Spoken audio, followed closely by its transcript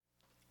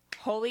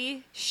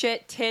Holy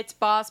shit, tits,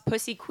 boss,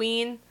 pussy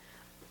queen.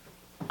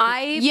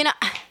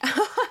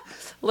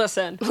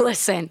 Listen.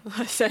 I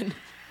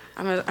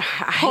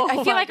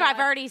feel like I've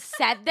already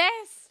said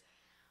this,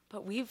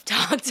 but we've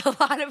talked a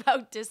lot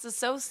about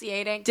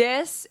disassociating.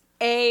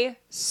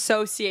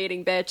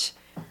 Disassociating, bitch.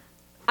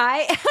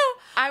 I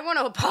want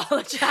to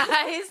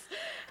apologize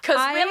because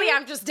really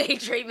I'm just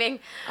daydreaming.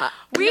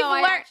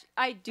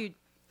 I do.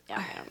 Yeah,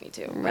 I don't need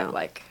to.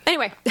 But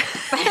Anyway.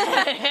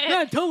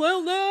 Mental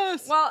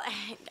illness. Well,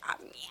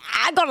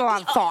 I got a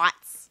lot of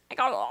thoughts.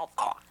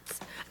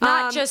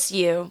 Not just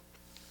you.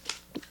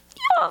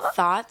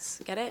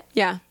 Thoughts, get it?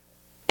 Yeah.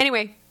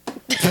 Anyway,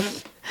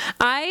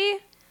 I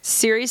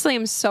seriously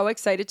am so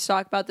excited to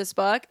talk about this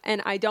book,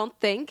 and I don't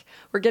think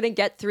we're going to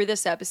get through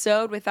this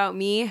episode without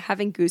me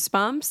having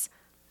goosebumps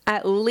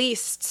at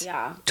least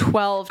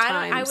 12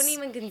 times. I wouldn't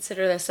even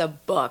consider this a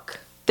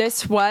book.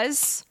 This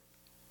was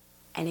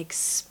an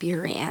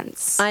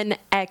experience. I haven't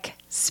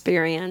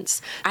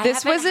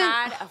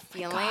had a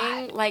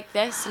feeling like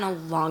this in a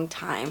long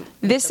time.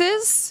 This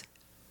is,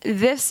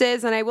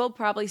 and I will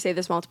probably say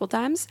this multiple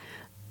times,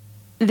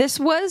 this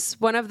was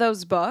one of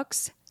those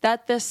books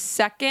that the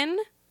second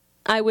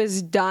I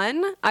was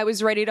done, I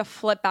was ready to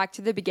flip back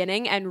to the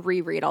beginning and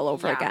reread all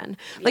over again.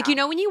 Like, you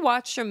know, when you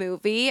watch a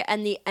movie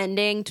and the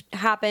ending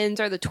happens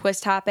or the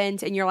twist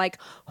happens and you're like,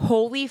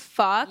 holy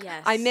fuck,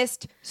 I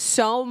missed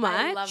so much.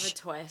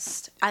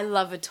 I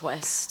love a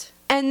twist.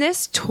 And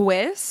this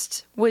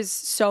twist was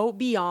so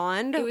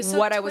beyond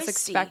what I was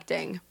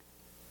expecting.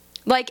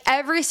 Like,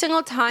 every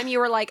single time you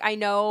were like, I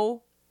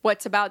know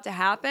what's about to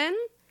happen.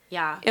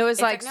 Yeah. It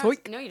was like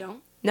soik. No, you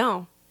don't.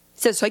 No.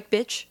 It says soik,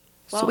 bitch.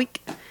 Well, soik.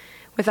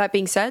 With that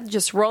being said,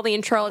 just roll the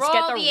intro. Let's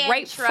get the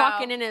right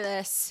fucking into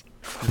this.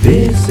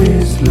 This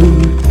is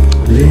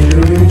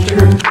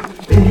literature,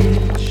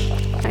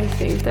 bitch. I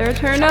think they're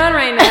turned on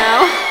right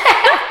now.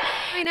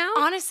 Right now?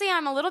 Honestly,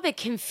 I'm a little bit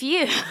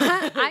confused.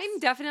 I'm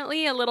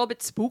definitely a little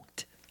bit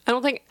spooked. I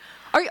don't think...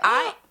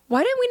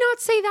 Why did we not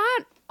say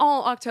that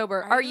all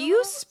October? Are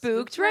you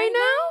spooked right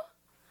now?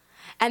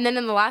 And then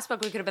in the last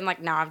book, we could have been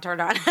like, no, I'm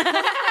turned on.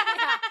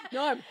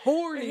 No, I'm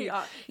horny.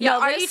 Are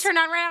you turned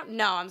on right now?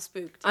 No, I'm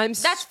spooked.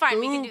 That's fine.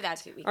 We can do that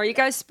too. Are you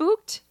guys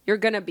spooked? You're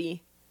going to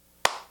be.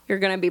 You're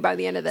going to be by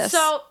the end of this.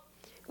 So,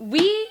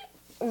 we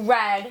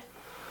read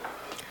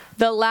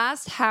The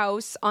Last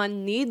House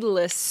on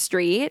Needless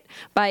Street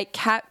by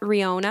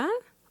Catriona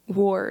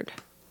Ward.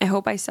 I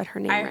hope I said her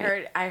name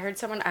right. I heard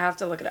someone, I have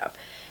to look it up.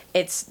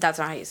 That's not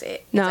how you say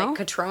it. No? It's like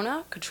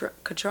Catriona?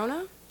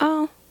 Catriona?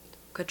 Oh.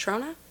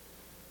 Catriona?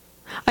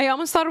 I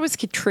almost thought it was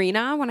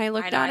Katrina when I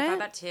looked at it. I thought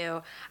that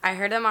too. I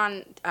heard them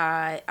on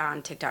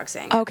TikTok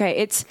saying. Okay,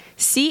 it's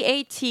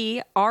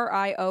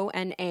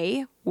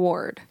Catriona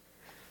Ward.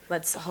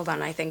 Let's hold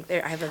on. I think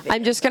I have a video.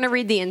 I'm just going to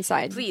read the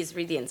inside. Please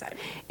read the inside.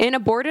 In a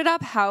boarded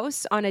up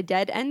house on a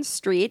dead end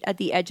street at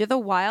the edge of the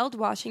wild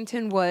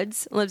Washington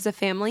woods lives a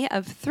family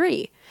of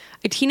 3.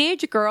 A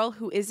teenage girl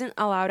who isn't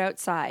allowed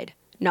outside.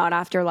 Not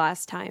after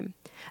last time.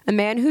 A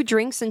man who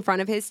drinks in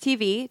front of his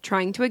TV,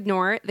 trying to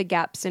ignore the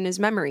gaps in his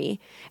memory,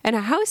 and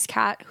a house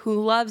cat who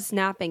loves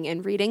napping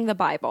and reading the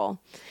Bible.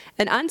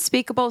 An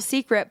unspeakable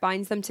secret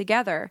binds them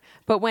together,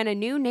 but when a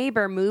new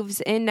neighbor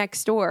moves in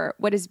next door,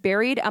 what is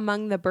buried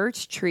among the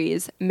birch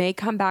trees may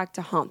come back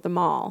to haunt them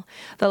all.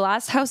 The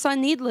Last House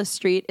on Needless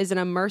Street is an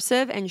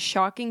immersive and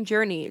shocking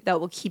journey that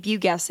will keep you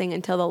guessing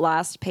until the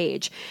last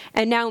page.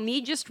 And now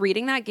me just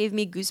reading that gave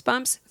me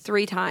goosebumps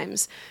 3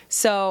 times.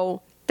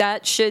 So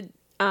that should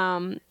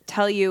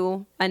tell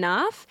you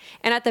enough.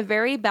 And at the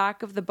very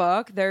back of the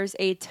book, there's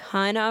a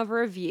ton of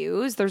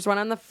reviews. There's one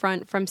on the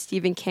front from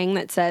Stephen King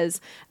that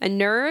says, a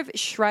nerve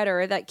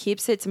shredder that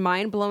keeps its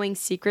mind-blowing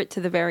secret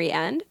to the very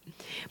end.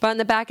 But on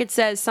the back it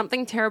says,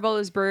 something terrible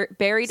is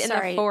buried in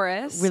the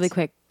forest. Really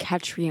quick,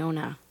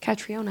 Catriona.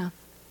 Catriona.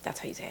 That's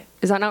how you say it.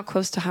 Is that not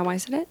close to how I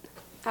said it?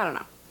 I don't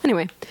know.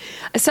 Anyway,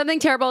 something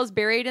terrible is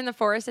buried in the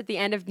forest at the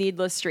end of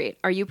Needless Street.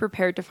 Are you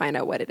prepared to find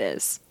out what it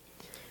is?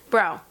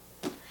 Bro.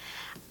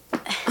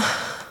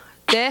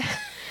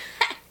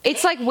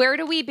 It's like, where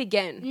do we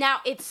begin? Now,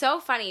 it's so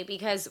funny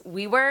because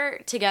we were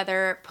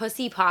together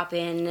pussy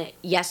popping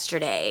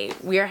yesterday.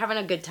 We were having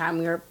a good time.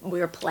 We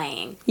were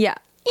playing. Yeah.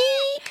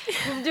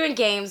 We were doing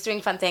games,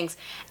 doing fun things.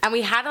 And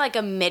we had like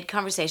a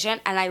mid-conversation.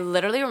 And I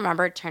literally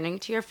remember turning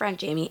to your friend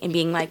Jamie and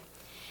being like,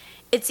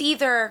 it's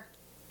either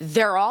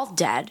they're all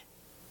dead.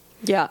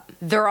 Yeah.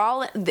 They're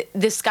all...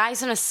 This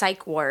guy's in a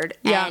psych ward.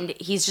 Yeah. And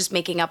he's just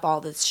making up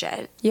all this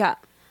shit. Yeah.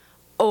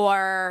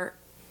 Or...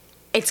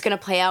 it's going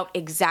to play out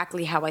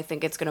exactly how I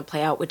think it's going to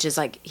play out, which is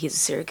like he's a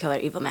serial killer,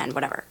 evil man,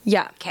 whatever.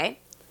 Yeah. Okay?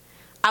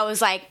 I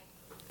was like,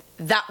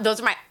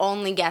 those are my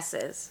only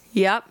guesses.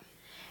 Yep.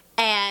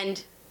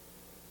 And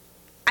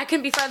I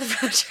couldn't be farther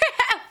from the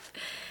truth.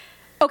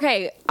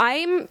 Okay,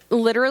 I'm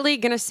literally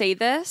going to say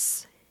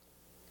this.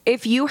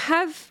 If you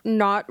have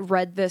not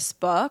read this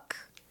book,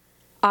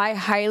 I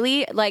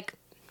highly,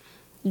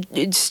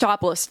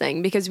 stop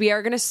listening because we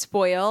are going to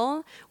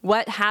spoil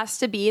what has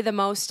to be the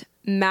most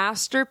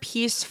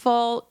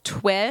masterpieceful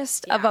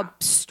twist of a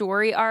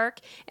story arc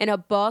in a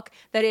book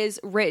that is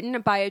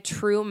written by a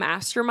true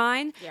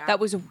mastermind that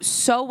was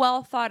so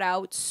well thought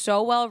out,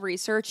 so well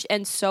researched,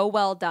 and so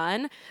well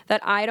done that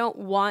I don't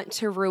want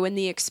to ruin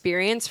the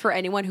experience for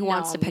anyone who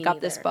wants to pick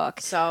up this book.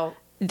 So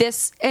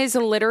this is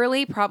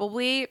literally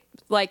probably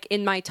like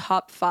in my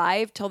top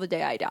 5 till the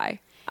day I die.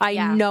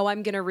 I know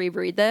I'm going to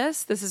reread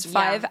this. This is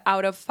 5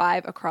 out of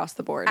 5 across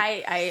the board.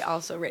 I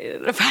also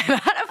rated it a 5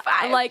 out of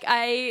 5. Like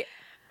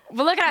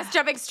Well, look at us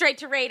jumping straight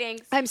to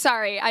ratings. I'm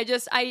sorry. I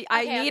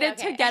needed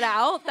to get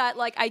out that,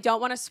 like, I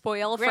don't want to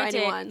spoil for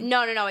anyone.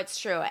 No, it's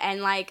true.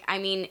 And, like, I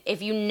mean,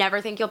 if you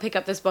never think you'll pick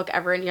up this book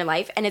ever in your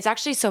life, and it's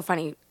actually so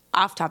funny,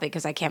 off topic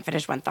because I can't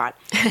finish one thought.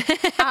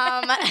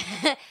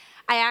 I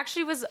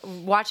actually was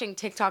watching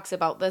TikToks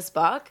about this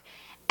book,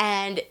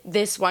 and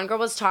this one girl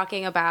was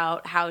talking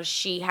about how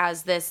she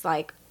has this,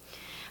 like,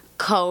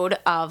 code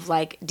of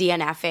like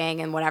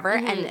DNFing and whatever,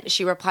 and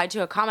she replied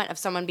to a comment of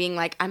someone being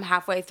like, I'm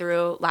halfway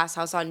through Last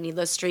House on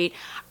Needless Street,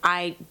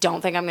 I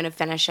don't think I'm gonna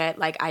finish it,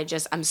 like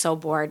I'm so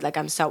bored, like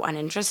I'm so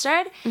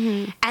uninterested.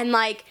 And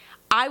like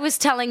I was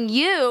telling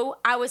you,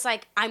 I was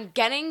like, I'm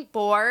getting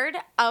bored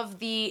of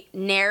the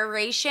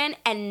narration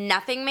and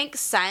nothing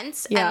makes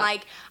sense, and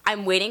like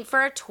I'm waiting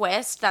for a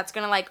twist that's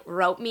gonna like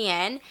rope me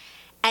in.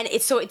 And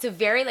it's a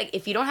very, like,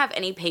 if you don't have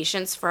any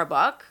patience for a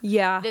book,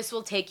 this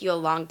will take you a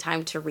long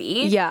time to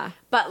read. Yeah.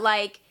 But,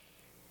 like,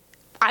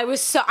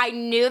 I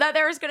knew that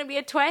there was going to be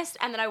a twist.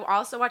 And then I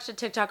also watched a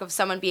TikTok of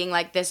someone being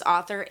like, this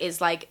author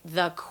is, like,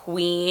 the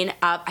queen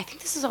of, I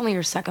think this is only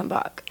her second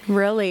book.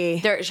 Really?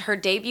 Her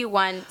debut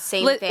one,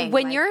 same thing.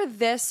 When you're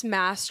this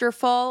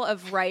masterful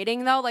of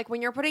writing, though, like,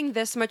 when you're putting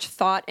this much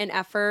thought and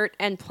effort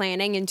and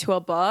planning into a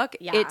book,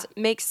 it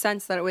makes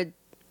sense that it would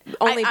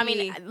only be... I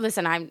mean,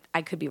 listen,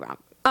 I could be wrong.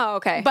 Oh,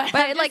 okay. But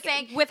like,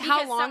 saying, with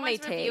how long they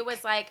take. Review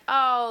was like,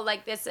 oh,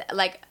 like this,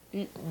 like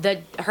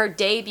her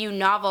debut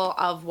novel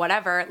of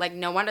whatever. Like,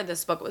 no wonder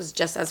this book was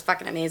just as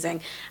fucking amazing.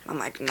 And I'm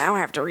like, now I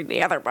have to read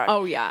the other book.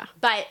 Oh yeah.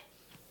 But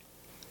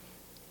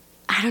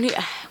I don't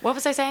even. What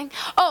was I saying?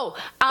 Oh,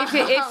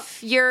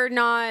 if you're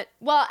not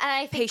well, and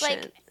I think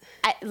patient.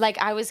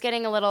 I was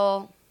getting a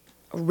little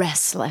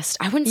restless.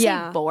 I wouldn't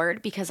say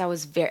bored because I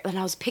was and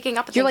I was picking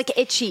up. You're like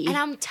itchy,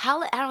 and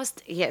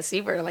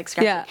see, we're like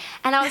scratching. Yeah.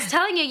 And I was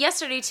telling you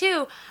yesterday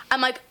too. I'm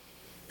like,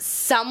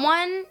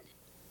 someone,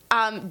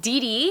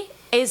 Dee Dee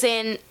is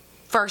in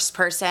first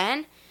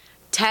person.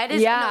 Ted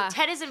is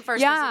in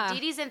first person. Dee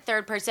Dee's in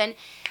third person.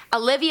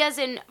 Olivia's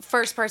in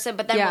first person,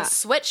 but then we'll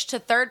switch to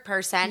third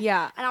person.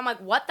 Yeah. And I'm like,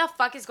 what the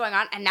fuck is going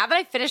on? And now that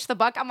I finished the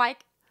book, I'm like,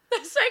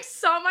 this makes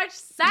so much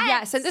sense.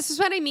 Yes, and this is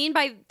what I mean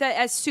by that.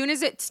 As soon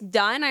as it's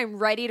done, I'm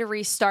ready to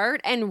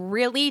restart and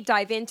really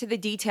dive into the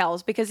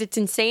details because it's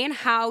insane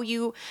how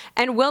you,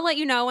 and we'll let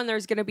you know when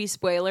there's going to be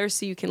spoilers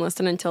so you can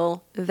listen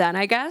until then,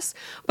 I guess.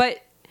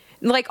 But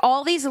like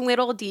all these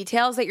little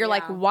details that you're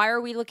like, why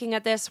are we looking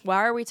at this? Why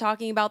are we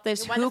talking about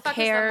this? Why Who the fuck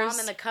cares? Is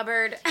the mom in the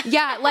cupboard?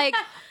 Yeah, like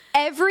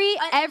every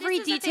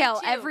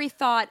detail, every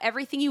thought,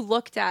 everything you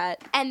looked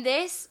at. And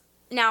this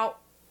now.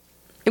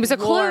 It was a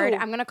Ward, clue.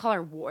 I'm going to call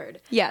her Ward.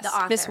 Yes, the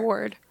author. Miss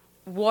Ward.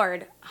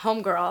 Ward,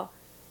 homegirl,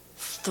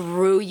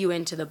 threw you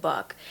into the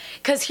book.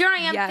 Because here I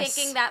am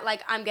thinking that,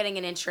 like, I'm getting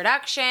an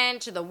introduction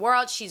to the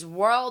world. She's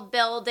world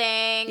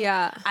building.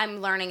 Yeah. I'm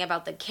learning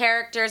about the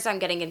characters. I'm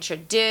getting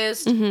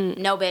introduced.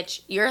 No,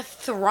 bitch. You're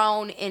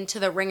thrown into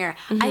the ringer.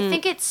 I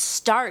think it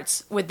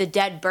starts with the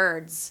dead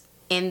birds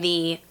in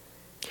the...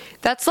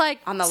 That's like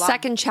on the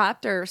second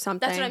chapter or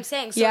something. That's what I'm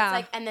saying. So it's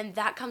like, and then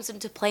that comes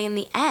into play in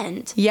the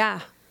end. Yeah.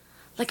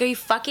 Like, are you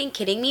fucking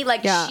kidding me?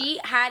 Like, she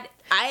had...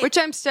 Which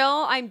I'm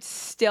still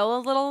a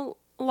little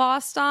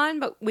lost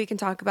on, but we can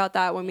talk about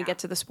that when we get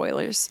to the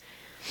spoilers.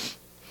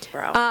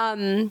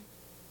 Bro.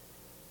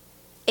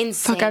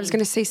 Insane. Fuck, I was going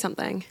to say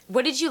something.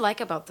 What did you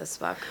like about this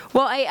book?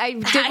 Well, I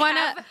did want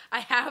to... I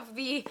have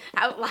the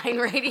outline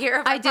right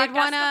here. I did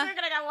want to... We're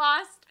going to get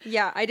lost.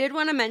 Yeah, I did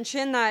want to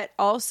mention that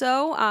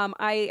also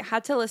I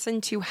had to listen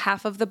to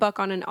half of the book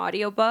on an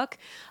audiobook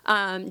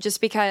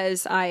just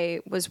because I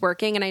was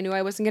working and I knew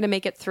I wasn't going to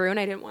make it through and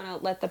I didn't want to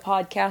let the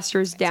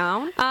podcasters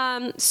down.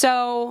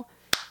 So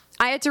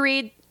I had to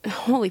read...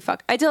 Holy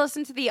fuck. I had to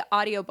listen to the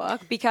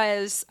audiobook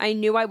because I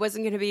knew I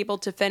wasn't going to be able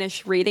to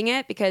finish reading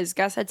it because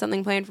Gus had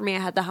something planned for me. I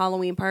had the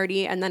Halloween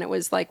party and then it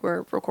was like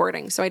we're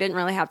recording. So I didn't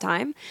really have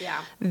time.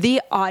 Yeah.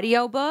 The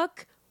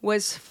audiobook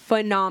was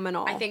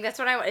phenomenal. I think that's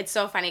what it's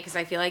so funny because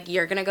I feel like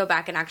you're going to go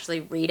back and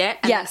actually read it.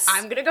 And then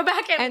I'm going to go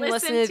back and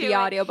listen to the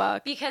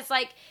audiobook. Because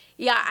like,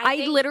 yeah,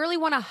 I literally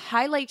want to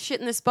highlight shit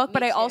in this book,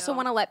 but I also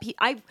want to let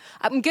people...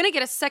 I'm going to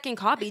get a second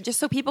copy just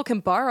so people can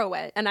borrow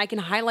it and I can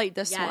highlight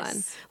this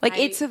one. Like,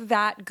 it's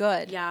that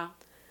good. Yeah.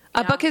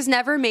 A book has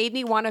never made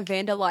me want to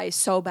vandalize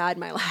so bad in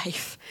my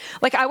life.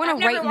 Like, I want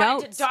to write notes. I've never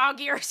wanted to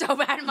dog ear so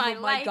bad in my life.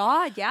 Oh my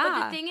God, yeah.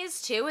 But the thing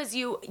is, too, is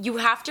you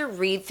have to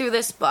read through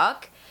this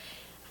book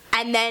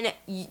and then...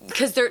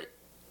 Because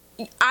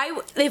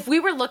if we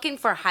were looking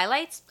for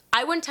highlights,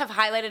 I wouldn't have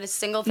highlighted a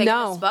single thing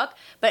in this book.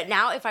 But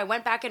now if I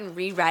went back and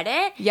reread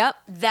it,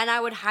 then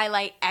I would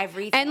highlight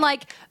everything. And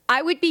like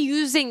I would be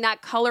using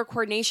that color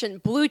coordination,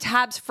 blue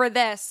tabs for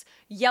this,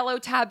 yellow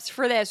tabs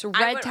for this,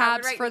 red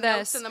tabs for this.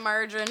 Notes in the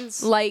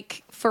margins.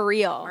 Like for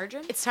real.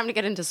 Margin? It's time to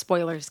get into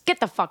spoilers. Get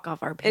the fuck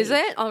off our page. Is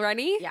it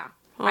already? Yeah.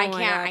 Oh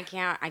I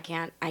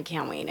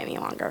can't wait any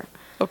longer.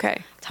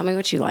 Okay. Tell me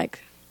what you like.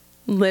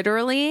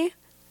 Literally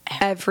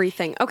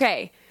everything.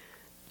 Okay.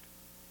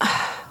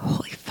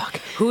 Holy fuck.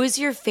 Who is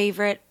your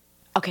favorite?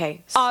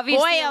 Okay.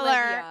 Obviously, spoiler.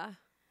 Olivia,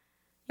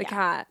 the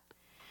cat.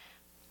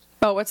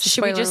 But what's the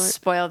Should spoiler? we just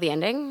spoil the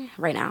ending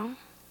right now?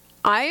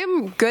 I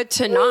am good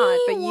to not,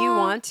 but you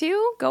want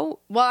to? Go.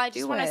 Well, I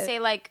just want to it. say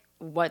like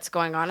what's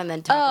going on and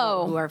then talk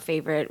about who our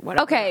favorite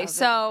whatever. Okay,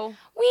 so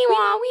we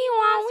want.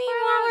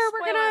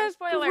 We're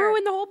gonna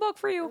ruin the whole book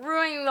for you.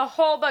 Ruining the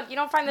whole book. You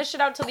don't find this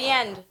shit out till the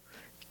end.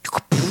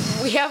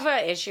 We have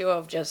an issue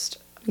of just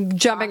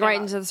jumping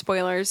right into the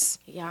spoilers.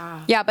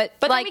 Yeah. Yeah, but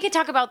like, then we could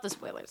talk about the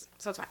spoilers,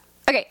 so it's fine.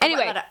 Okay.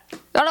 Anyway.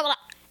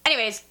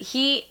 Anyways,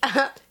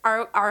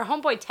 our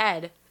homeboy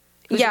Ted,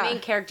 who's the main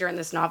character in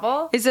this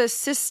novel, is a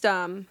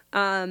system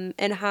and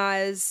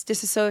has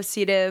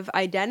dissociative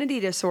identity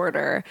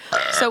disorder.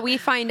 So we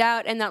find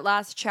out in that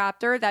last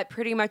chapter that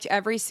pretty much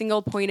every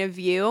single point of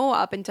view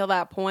up until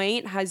that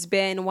point has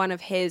been one of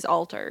his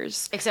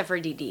alters. Except for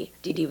DD.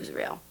 DD was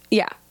real.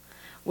 Yeah.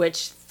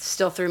 Which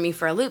still threw me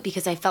for a loop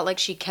because I felt like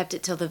she kept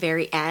it till the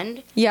very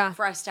end. Yeah.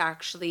 For us to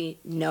actually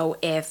know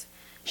if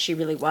she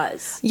really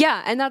was.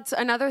 Yeah, and that's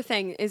another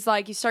thing is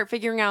like you start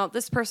figuring out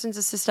this person's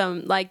a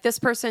system, like this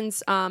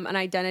person's an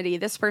identity,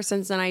 this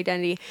person's an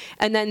identity,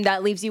 and then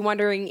that leaves you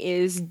wondering,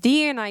 is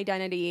D an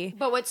identity?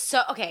 But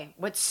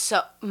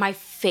my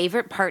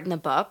favorite part in the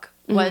book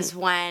was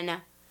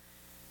when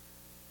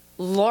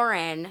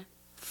Lauren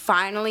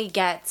finally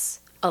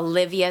gets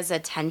Olivia's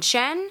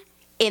attention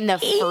in the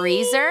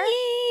freezer.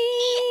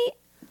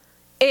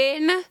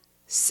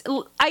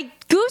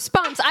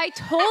 Goosebumps. I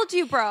told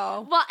you,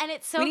 bro. Well, and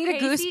it's so we need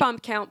crazy. a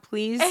goosebump count,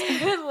 please.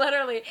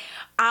 Literally.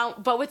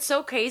 But what's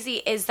so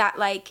crazy is that,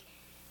 like,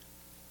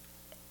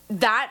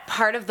 that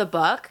part of the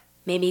book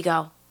made me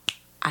go,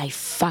 I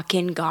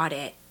fucking got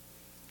it.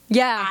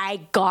 Yeah.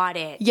 I got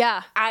it.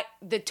 Yeah.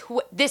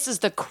 This is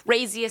the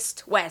craziest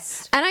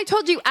twist. And I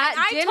told you at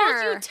dinner.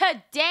 I told you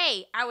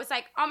today. I was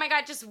like, oh my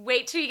God, just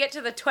wait till you get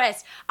to the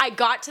twist. I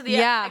got to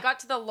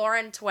the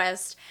Lauren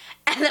twist.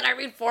 And then I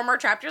read 4 more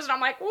chapters and I'm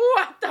like,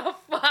 what the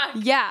fuck?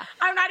 Yeah.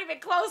 I'm not even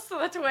close to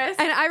the twist.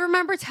 And I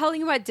remember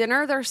telling you at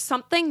dinner, there's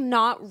something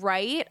not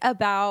right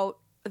about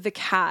the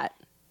cat.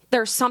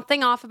 There's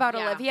something off about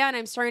Olivia, and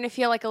I'm starting to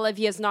feel like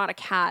Olivia's not a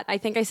cat. I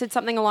think I said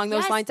something along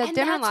those lines at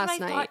dinner last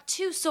night. Thought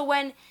too. So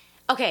when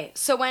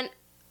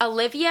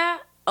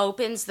Olivia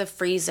opens the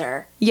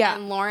freezer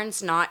and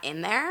Lauren's not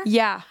in there,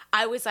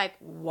 I was like,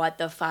 what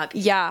the fuck?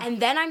 Yeah.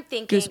 And then I'm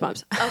thinking,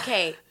 goosebumps.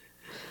 Okay,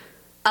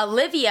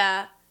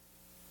 Olivia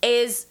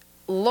is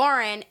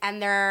Lauren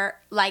and they're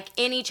like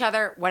in each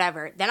other,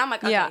 whatever. Then I'm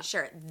like, okay,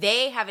 sure.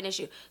 They have an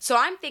issue. So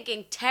I'm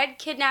thinking Ted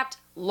kidnapped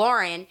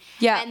Lauren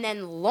and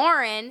then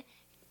Lauren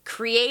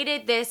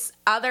created this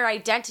other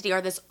identity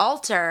or this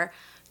alter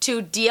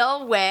to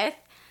deal with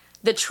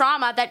the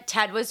trauma that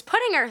Ted was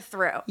putting her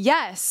through.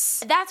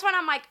 Yes. That's when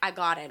I'm like, I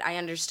got it. I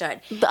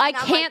understood. I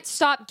can't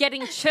stop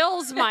getting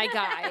chills, my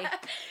guy.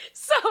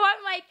 So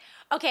I'm like,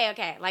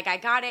 okay. Like, I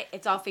got it.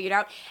 It's all figured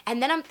out.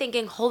 And then I'm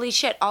thinking, holy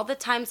shit, all the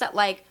times that,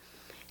 like,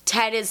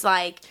 Ted is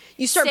like...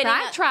 You start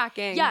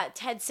backtracking.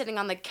 Ted's sitting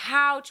on the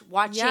couch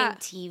watching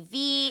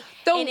TV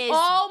in his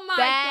oh my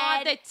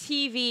bed. God, the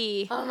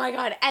TV. Oh my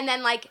God. And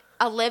then, like,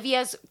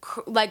 Olivia's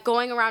like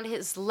going around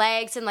his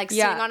legs and like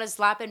sitting on his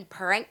lap and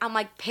purring. I'm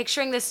like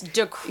picturing this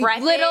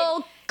decrepit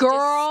little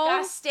girl,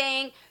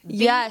 disgusting,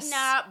 beaten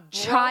up,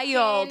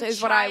 child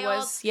is what I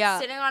was.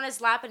 Sitting on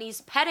his lap and he's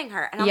petting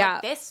her, and I'm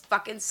like, this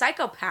fucking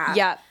psychopath.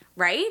 Yeah.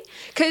 Right?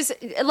 Because,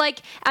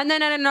 like, and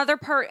then at another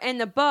part in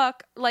the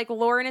book, like,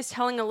 Lauren is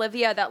telling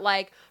Olivia that,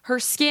 like, her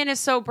skin is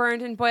so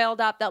burned and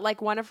boiled up that,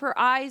 like, one of her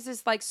eyes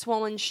is, like,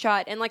 swollen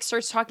shut, and, like,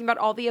 starts talking about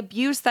all the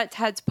abuse that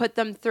Ted's put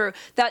them through,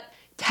 that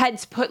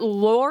Ted's put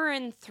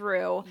Lauren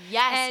through.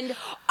 Yes. And,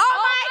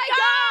 oh my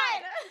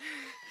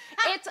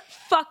God! It's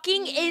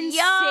fucking insane.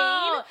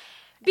 Yo.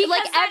 Because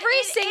like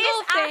every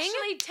single thing,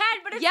 actually Ted,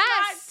 but it's not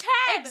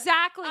Ted.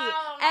 Exactly.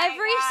 Oh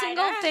Every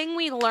single thing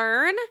we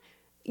learn,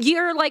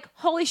 you're like,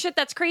 holy shit,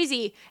 that's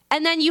crazy.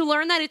 And then you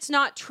learn that it's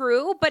not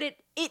true, but it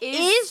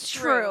is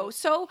true.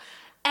 So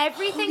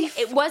everything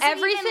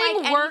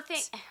everything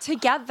worked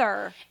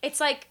together. It's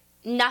like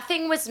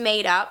nothing was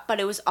made up, but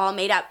it was all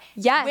made up.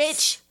 Yes.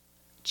 Which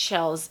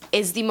chills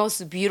is the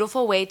most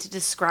beautiful way to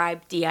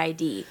describe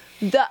DID.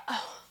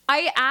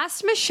 I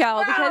asked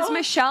Michelle because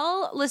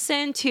Michelle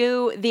listened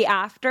to the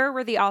after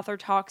where the author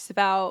talks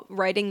about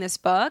writing this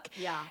book.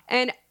 Yeah.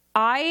 And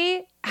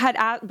I had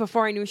asked,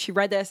 before I knew she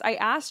read this, I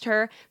asked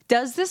her,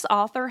 does this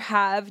author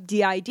have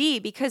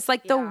DID? Because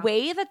like the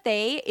way that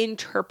they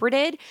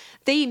interpreted,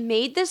 they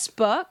made this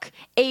book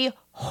a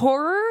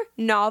horror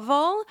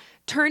novel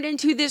turned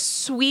into this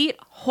sweet,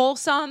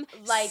 wholesome,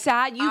 Like,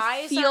 sad. You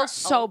eyes feel are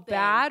so open.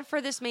 bad for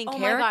this main Oh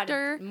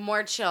character. my God,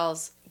 more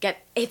chills.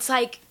 It's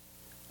like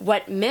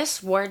what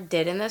Miss Ward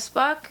did in this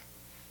book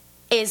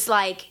is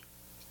like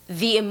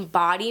the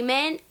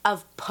embodiment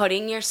of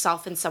putting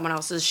yourself in someone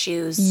else's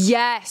shoes.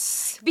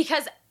 Yes.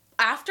 Because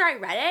after I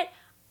read it,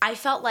 I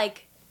felt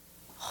like,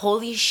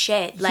 holy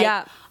shit. Like,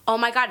 Yeah. oh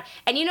my God.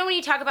 And you know when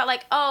you talk about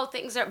like, oh,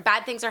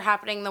 bad things are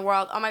happening in the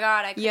world. Oh my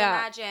God, I can Yeah.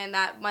 imagine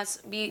that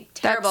must be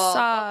terrible. Blah,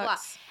 blah, blah.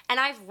 sucks. And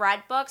I've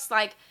read books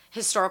like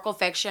historical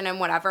fiction and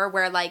whatever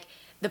where like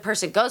the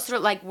person goes through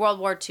like World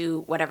War II,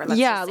 whatever. Let's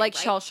Yeah, just say, like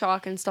right? shell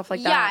shock and stuff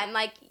like that. Yeah, and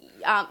like,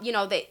 you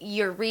know, that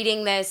you're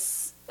reading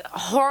this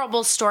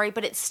horrible story,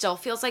 but it still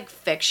feels like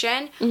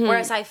fiction. Mm-hmm.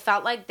 Whereas I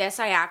felt like this,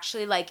 I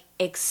actually like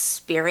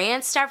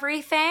experienced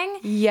everything.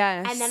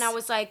 Yes. And then I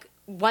was like,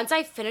 once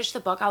I finished the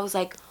book, I was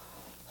like,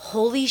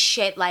 holy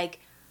shit, like,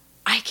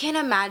 I can't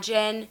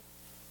imagine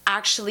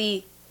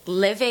actually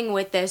living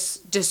with this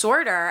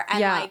disorder and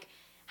Yeah. like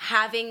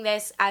having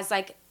this as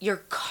like your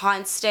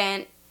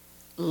constant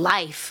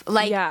life.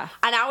 Like, Yeah.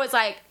 and I was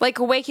like,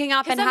 waking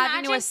up 'Cause and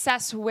having to imagine-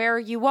 assess where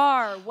you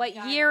are, what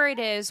year it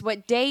is,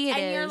 what day it is.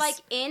 and you're like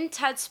in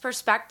Ted's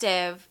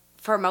perspective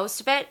for most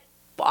of it,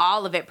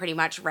 all of it pretty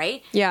much,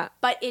 right? Yeah.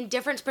 But in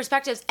different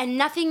perspectives, and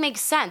nothing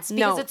makes sense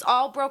because No. it's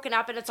all broken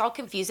up and it's all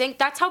confusing.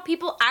 That's how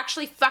people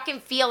actually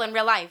fucking feel in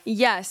real life.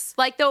 Yes.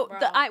 Like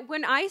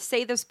when I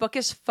say this book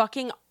is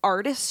fucking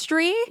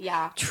artistry,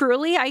 Yeah.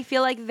 truly, I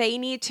feel like they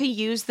need to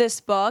use this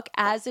book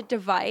as a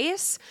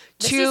device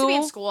This needs to be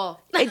in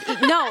school.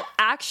 No,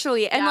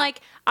 actually. And Yeah.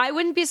 like, I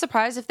wouldn't be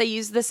surprised if they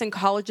use this in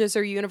colleges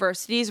or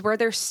universities where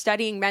they're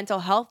studying mental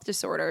health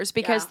disorders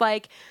because Yeah.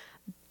 like,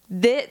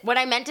 What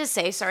I meant to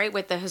say, sorry,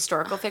 with the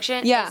historical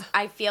fiction, Yeah. is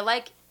I feel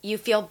like you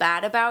feel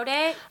bad about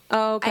it.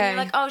 Okay. And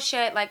you're like, oh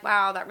shit, like,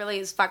 wow, that really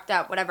is fucked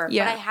up, whatever.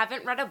 Yeah. But I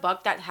haven't read a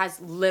book that has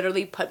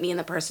literally put me in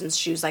the person's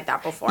shoes like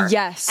that before.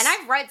 Yes. And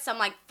I've read some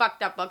like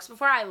fucked up books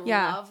before. I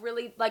Yeah. love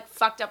really like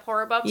fucked up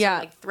horror books Yeah. or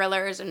like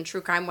thrillers and true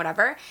crime,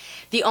 whatever.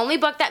 The only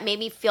book that made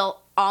me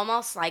feel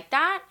almost like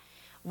that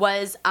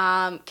was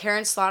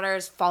Karen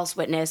Slaughter's False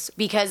Witness,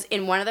 because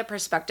in one of the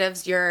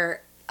perspectives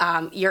you're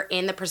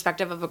in the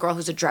perspective of a girl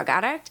who's a drug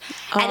addict,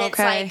 and it's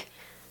Okay.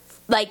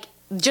 like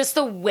just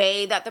the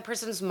way that the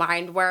person's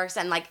mind works,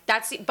 and like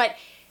but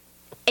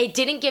it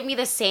didn't give me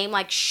the same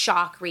like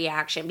shock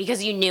reaction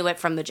because you knew it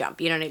from the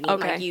jump. You know what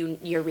I mean? Okay. Like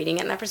you're reading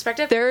it in that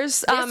perspective.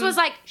 There's, this was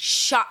like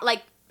shock,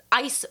 like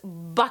ice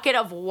bucket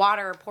of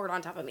water poured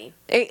on top of me.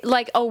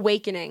 like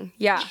awakening.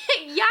 Yeah.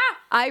 Yeah.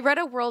 I read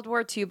a World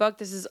War II book.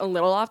 This is a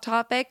little off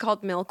topic,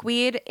 called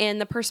Milkweed, in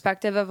the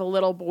perspective of a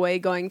little boy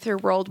going through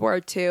World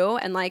War II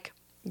and like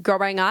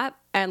growing up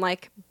and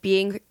like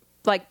being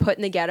like put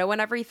in the ghetto and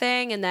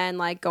everything, and then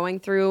like going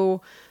through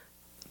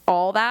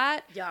all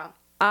that. Yeah.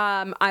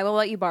 I will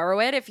let you borrow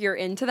it if you're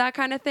into that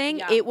kind of thing.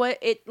 Yeah.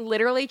 It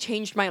literally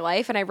changed my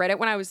life, and I read it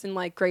when I was in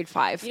like grade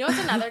 5. You know what's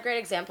another great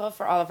example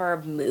for all of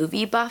our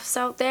movie buffs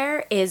out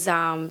there is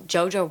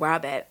Jojo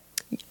Rabbit.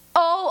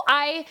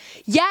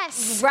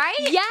 Yes. Right?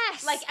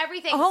 Yes. Like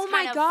everything's Oh my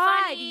kind of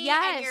God, funny,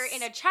 yes. and you're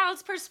in a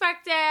child's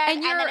perspective,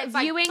 And you're then it's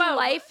like, viewing boom.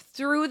 life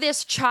through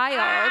this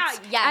child.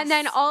 Yes. And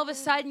then all of a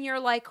sudden you're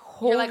like,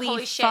 holy, You're like,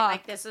 holy shit, fuck.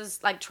 like this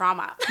is like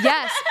trauma.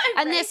 Yes.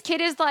 And Right? this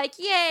kid is like,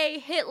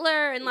 yay,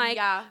 Hitler, and like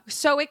Yeah.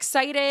 so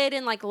excited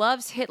and like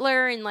loves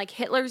Hitler, and like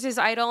Hitler's his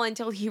idol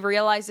until he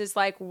realizes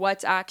like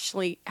what's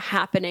actually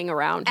happening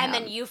around him. And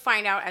then you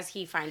find out as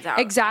he finds out.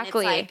 And it's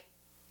Exactly. like,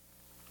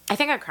 I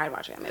think I cried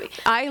watching that movie.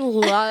 I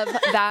love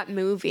that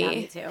movie. Yeah,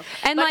 me too.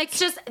 And But like it's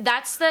just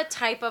that's the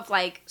type of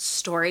like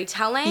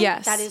storytelling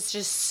Yes. that is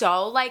just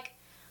so like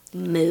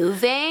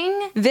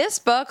moving. this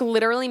book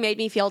literally made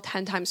me feel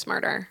 10 times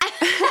smarter.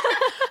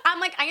 I'm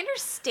like, I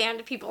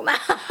understand people now.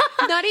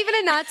 Not even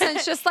in that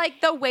sense, just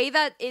like the way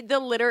that the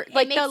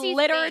makes you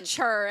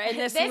literature and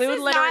this This lewd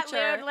is literature.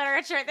 not lewd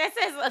literature. This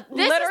is the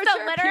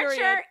Literature,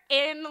 literature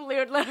in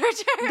lewd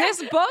literature.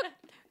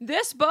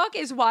 This book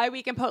is why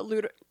we can put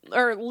lewd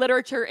or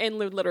literature in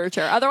lewd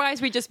literature. Otherwise,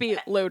 we'd just be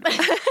lewd.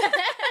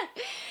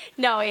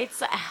 No,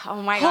 it's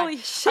oh my god. Holy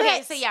shit.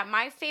 Okay, so yeah,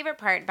 my favorite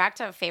part. Back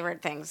to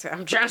favorite things.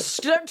 I'm just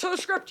stuck to the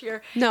script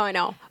here. No, I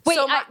know. Wait,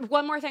 So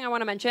one more thing I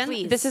want to mention.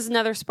 Please. This is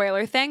another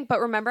spoiler thing, but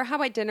remember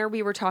how at dinner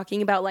we were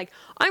talking about like,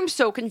 I'm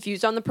so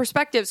confused on the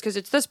perspectives because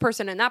it's this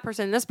person and that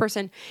person and this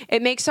person.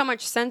 It makes so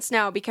much sense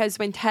now because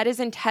when Ted is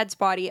in Ted's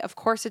body, of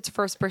course it's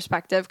first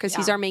perspective because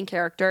he's Yeah. our main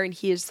character and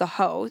he is the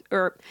host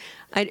or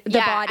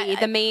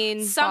the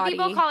main Some body.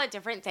 people call it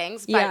different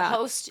things, but Yeah.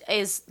 host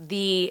is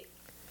the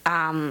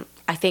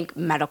I think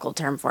medical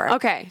term for it.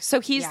 Okay,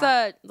 so he's Yeah.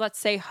 the, let's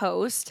say,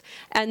 host,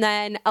 and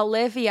then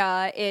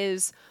Olivia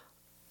is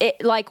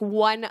like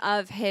one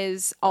of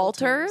his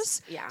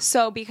altars. Yeah.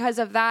 So because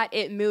of that,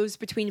 it moves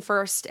between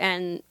first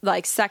and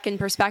like second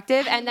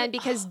perspective, and then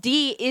because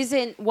D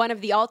isn't one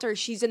of the altars,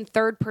 she's in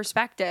third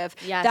perspective.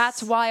 Yes.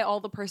 That's why all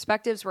the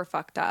perspectives were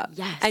fucked up.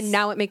 Yes. And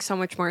now it makes so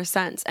much more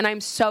sense, and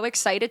I'm so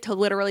excited to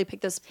literally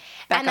pick this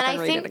back And up then and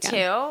I read think it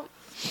again.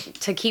 too,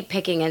 to keep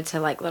picking into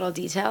like little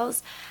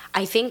details,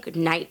 I think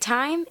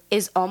nighttime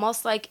is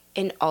almost like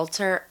an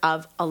alter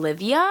of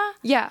Olivia.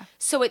 Yeah.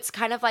 So it's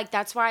kind of like,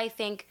 that's why I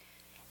think,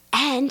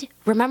 and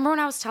remember when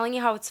I was telling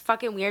you how it's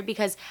fucking weird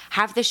because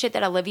half the shit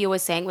that Olivia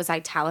was saying was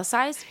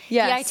italicized?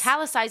 Yes. The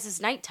italicized is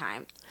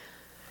nighttime.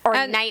 Or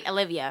night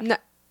Olivia. No,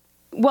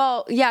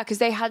 well, yeah, because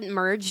they hadn't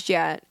merged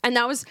yet. And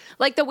that was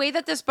like the way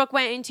that this book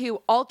went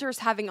into alters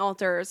having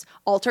alters,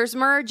 alters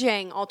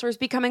merging, alters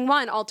becoming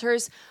one,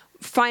 alters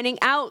finding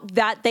out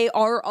that they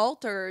are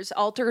alters,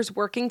 alters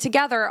working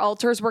together,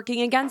 alters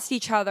working against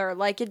each other.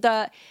 Like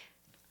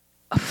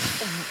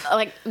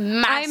Like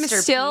masterpiece.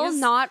 I'm still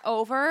not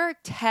over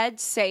Ted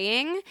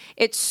saying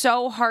it's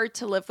so hard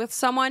to live with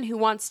someone who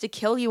wants to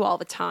kill you all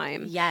the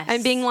time. Yes.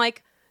 And being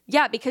like,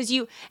 yeah, because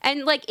you,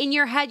 and like in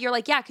your head, you're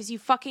like, yeah, because you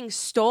fucking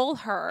stole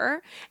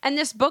her. And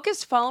this book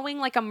is following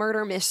like a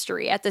murder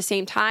mystery at the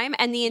same time.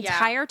 And the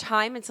entire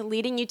time it's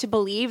leading you to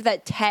believe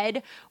that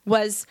Ted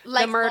was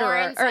like the murderer.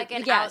 Lauren's like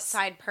an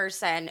outside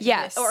person.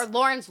 Yes. Or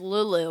Lauren's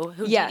Lulu,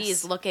 who Yes. Dee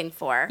is looking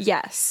for.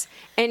 Yes.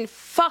 And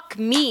fuck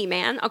me,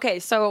 man. Okay,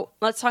 so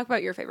let's talk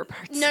about your favorite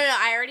parts. No,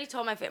 I already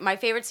told my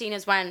favorite scene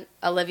is when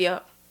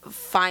Olivia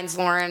finds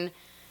Lauren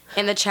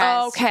in the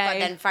chest, Okay. but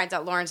then finds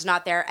out Lauren's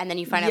not there, and then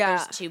you find out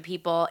there's two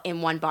people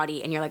in one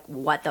body, and you're like,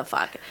 what the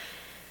fuck?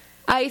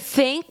 I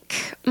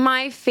think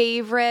my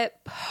favorite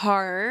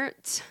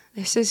part,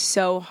 this is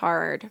so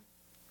hard.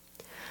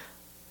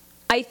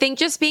 I think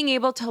just being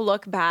able to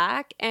look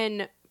back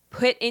and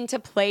put into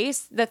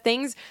place the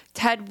things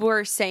Ted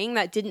were saying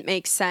that didn't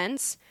make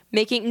sense.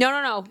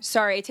 No,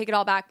 sorry, I take it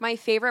all back. My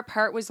favorite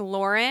part was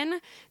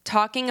Lauren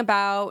talking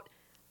about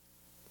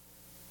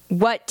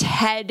what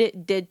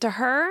Ted did to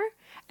her.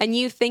 And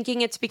you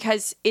thinking it's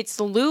because it's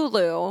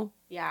Lulu,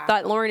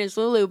 that Lauren is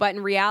Lulu, but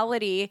in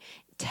reality,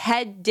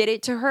 Ted did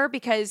it to her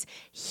because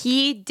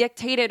he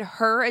dictated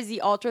her as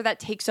the alter that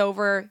takes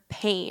over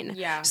pain.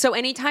 Yeah. So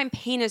anytime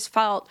pain is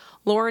felt,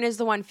 Lauren is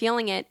the one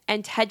feeling it,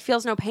 and Ted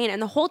feels no pain.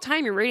 And the whole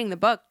time you're reading the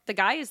book, the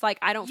guy is like,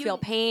 I don't feel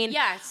pain.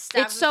 Yeah,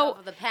 stabs himself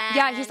with a pen.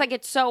 Yeah, he's like,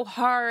 it's so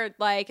hard,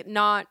 like,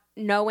 not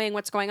knowing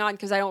what's going on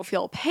because I don't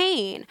feel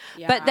pain.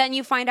 Yeah. But then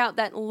you find out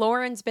that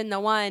Lauren's been the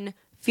one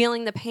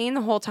feeling the pain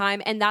the whole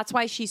time, and that's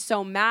why she's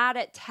so mad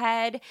at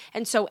Ted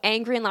and so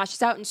angry and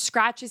lashes out and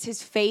scratches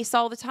his face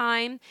all the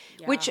time,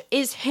 which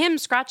is him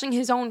scratching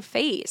his own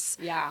face.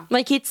 Yeah.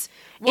 Like, it's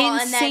insane.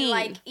 And then,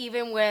 like,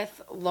 even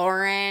with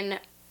Lauren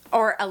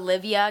or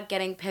Olivia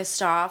getting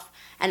pissed off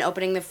and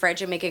opening the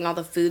fridge and making all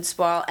the food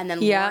spoil, and then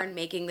Lauren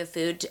making the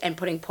food and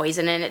putting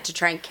poison in it to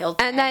try and kill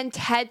Ted. And then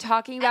Ted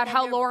talking about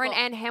how they're Lauren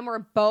and him were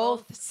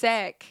both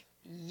sick.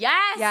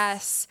 Yes.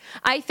 Yes.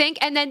 I think,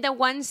 and then the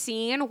one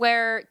scene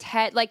where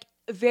Ted, like,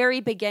 very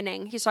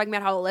beginning, he's talking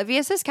about how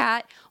Olivia's his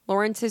cat,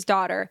 Lauren's his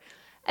daughter.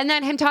 And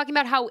then him talking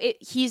about how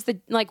he's the,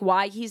 like,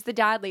 why he's the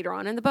dad later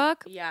on in the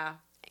book. Yeah.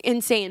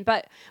 Insane.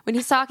 But when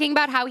he's talking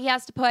about how he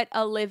has to put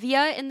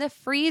Olivia in the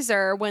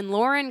freezer when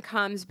Lauren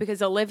comes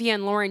because Olivia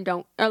and Lauren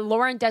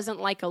Lauren doesn't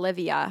like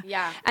Olivia.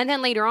 Yeah. And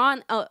then later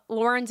on,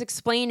 Lauren's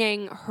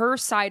explaining her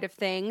side of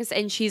things,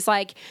 and she's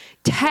like,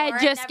 Ted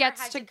Lauren just never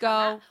gets had to come go.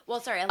 out. Well,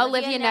 sorry,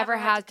 Olivia never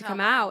had to come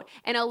out.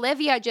 And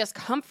Olivia just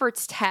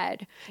comforts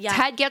Ted. Yeah.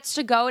 Ted gets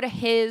to go to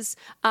his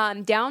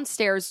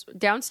downstairs.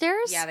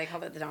 Downstairs? Yeah, they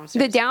called it the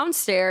downstairs. The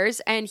downstairs,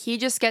 and he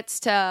just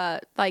gets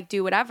to, like,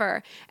 do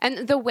whatever.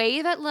 And the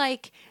way that,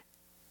 like,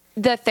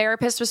 the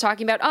therapist was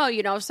talking about, oh,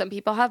 you know, some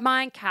people have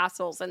mind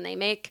castles and they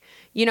make,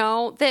 you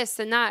know, this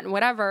and that and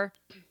whatever.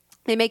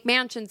 They make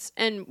mansions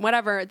and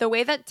whatever. The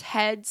way that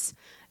Ted's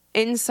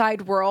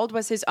inside world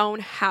was his own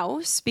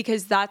house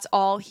because that's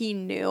all he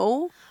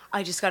knew.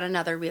 I just got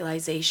another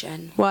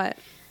realization. What?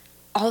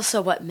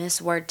 Also, what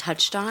Miss Ward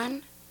touched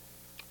on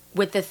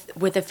with the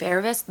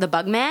therapist, the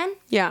Bugman.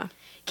 Yeah.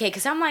 Okay,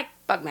 because I'm like,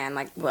 Bugman,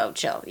 like, whoa,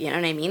 chill. You know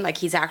what I mean? Like,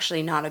 he's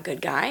actually not a good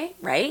guy,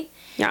 right?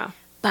 Yeah.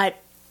 But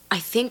I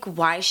think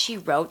why she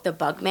wrote the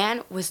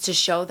Bugman was to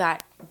show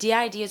that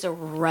DID is a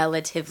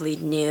relatively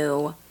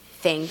new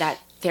thing that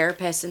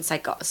therapists and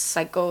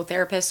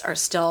psychotherapists are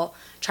still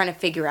trying to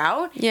figure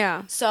out.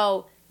 Yeah.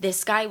 So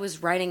this guy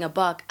was writing a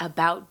book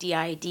about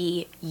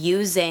DID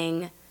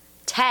using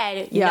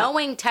Ted,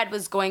 knowing Ted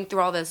was going through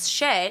all this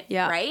shit,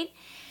 right?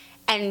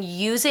 And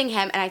using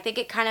him, and I think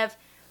it kind of,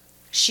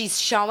 she's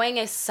showing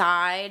a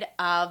side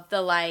of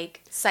the,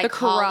 like,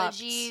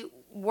 psychology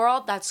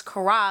world that's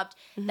corrupt,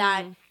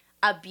 that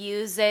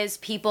abuses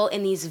people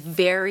in these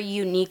very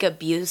unique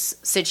abuse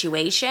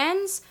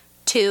situations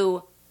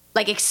to,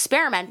 like,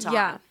 experiment on.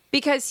 Yeah,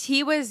 because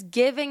he was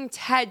giving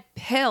Ted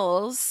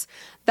pills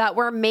that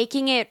were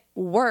making it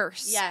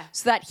worse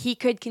so that he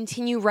could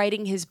continue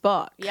writing his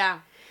book. Yeah.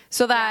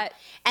 So that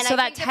And so I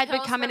that think the Ted would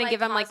pills come in were, and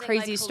give him, like, causing,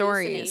 crazy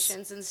stories.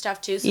 hallucinations and stuff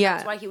too. So Yeah.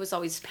 that's why he was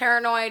always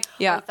paranoid.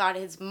 Yeah. Or thought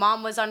his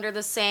mom was under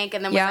the sink,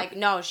 and then was like,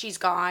 "No, she's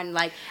gone."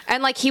 Like,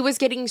 and like he was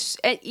getting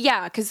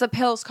because the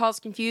pills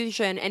caused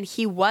confusion, and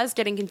he was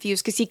getting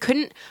confused because he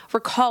couldn't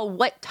recall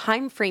what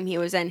time frame he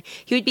was in.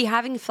 He would be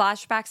having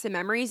flashbacks and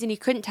memories, and he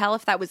couldn't tell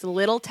if that was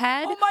little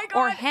Ted Oh my God.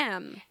 or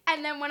him.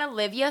 and then when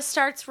Olivia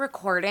starts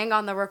recording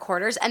on the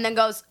recorders, and then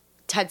goes,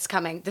 Ted's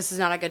coming. This is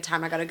not a good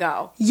time. I gotta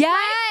go.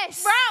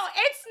 Yes! Bro,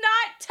 it's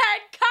not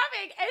Ted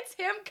coming. It's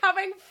him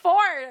coming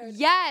forward.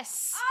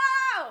 Yes.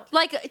 Oh!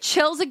 Like,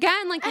 chills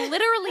again. Like,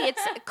 literally,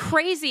 it's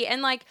crazy.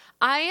 And, like,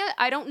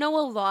 I don't know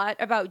a lot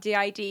about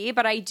DID,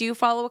 but I do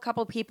follow a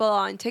couple people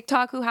on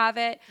TikTok who have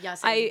it.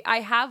 Yes, I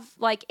have,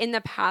 like, in the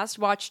past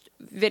watched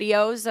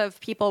videos of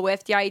people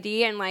with DID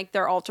and, like,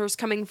 their alters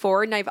coming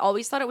forward, and I've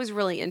always thought it was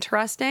really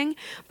interesting.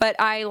 But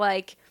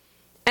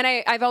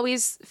I've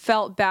always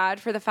felt bad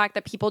for the fact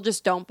that people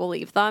just don't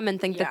believe them and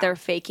think that they're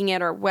faking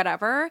it or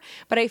whatever.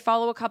 But I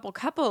follow a couple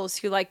couples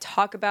who like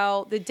talk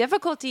about the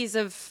difficulties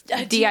of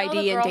DID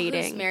and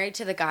dating. Who's married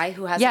to the guy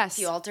who has a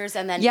few alters,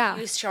 and then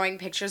he was showing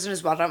pictures in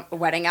his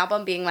wedding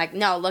album, being like,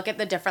 "No, look at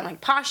the different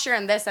like posture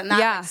and this and that."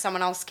 Yeah. Like,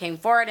 someone else came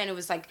forward, and it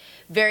was like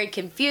very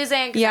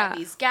confusing because I had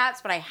these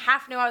gaps, but I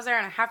half knew I was there,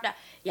 and I half not.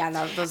 Yeah,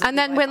 no, those. And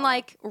then when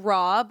like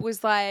Rob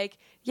was like,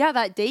 yeah,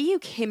 that day you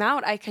came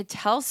out, I could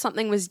tell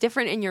something was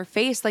different in your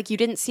face. Like, you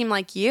didn't seem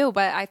like you,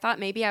 but I thought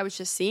maybe I was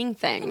just seeing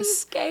things. He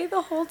was gay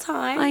the whole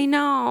time. I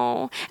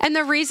know. And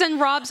the reason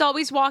Rob's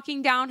always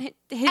walking down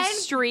his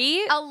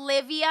street.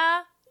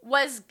 Olivia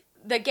was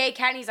the gay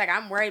cat, and he's like,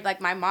 I'm worried. Like,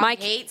 my mom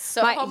hates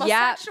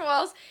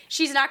homosexuals.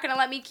 She's not going to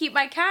let me keep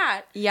my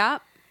cat.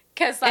 Yep.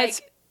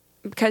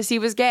 Because he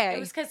was gay. It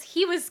was because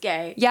he was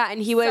gay. Yeah,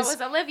 and he was... So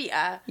was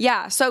Olivia.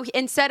 Yeah, so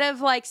instead of,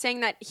 like,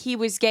 saying that he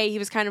was gay, he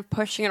was kind of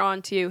pushing it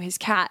onto his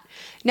cat.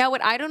 Now,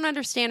 what I don't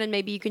understand, and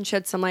maybe you can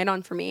shed some light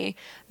on for me,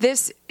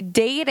 this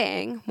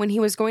dating, when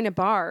he was going to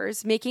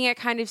bars, making it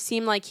kind of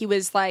seem like he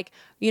was, like,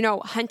 you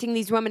know, hunting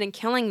these women and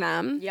killing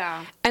them.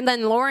 Yeah. And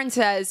then Lauren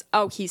says,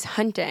 oh, he's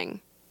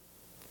hunting.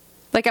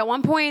 Like, at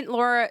one point,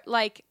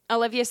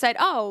 Olivia said,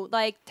 oh,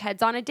 like,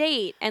 Ted's on a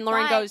date. And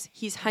Lauren goes,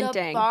 he's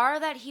hunting. The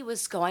bar that he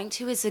was going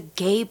to is a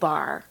gay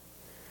bar.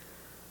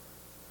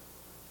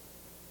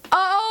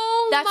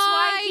 Oh, that's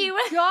my why he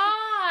was,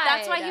 God.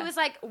 That's why he was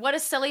like, what a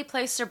silly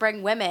place to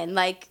bring women.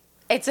 Like,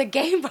 it's a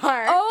gay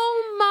bar.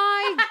 Oh,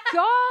 my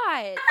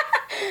God.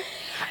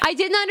 I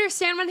didn't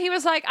understand when he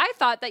was like, I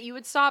thought that you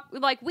would stop.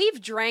 Like,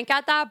 we've drank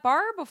at that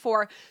bar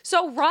before.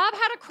 So Rob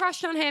had a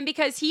crush on him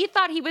because he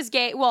thought he was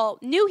gay. Well,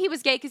 knew he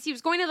was gay because he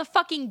was going to the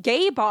fucking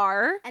gay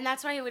bar. And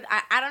that's why he would,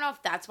 I don't know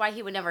if that's why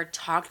he would never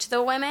talk to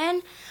the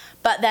women.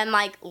 But then,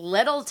 like,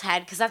 little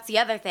Ted, because that's the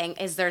other thing,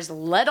 is there's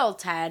little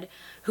Ted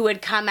who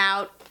would come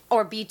out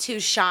or be too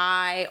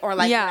shy or,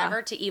 like,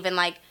 whatever to even,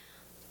 like,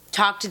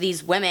 talk to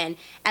these women.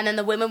 And then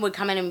the women would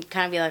come in and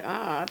kind of be like,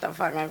 oh, what the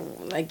fuck?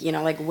 Like, you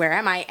know, like, where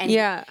am I?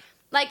 And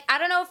like, I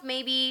don't know if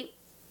maybe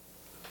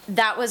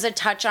that was a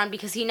touch on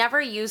because he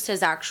never used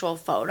his actual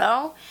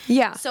photo.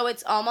 Yeah. So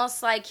it's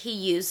almost like he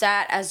used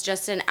that as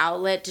just an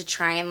outlet to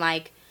try and,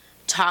 like,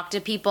 talk to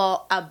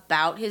people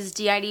about his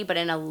DID, but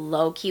in a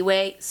low-key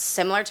way,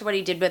 similar to what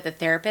he did with the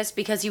therapist,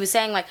 because he was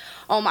saying, like,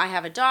 oh, I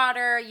have a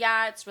daughter,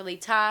 yeah, it's really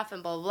tough,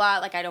 and blah, blah, blah.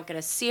 Like, I don't get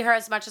to see her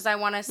as much as I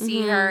want to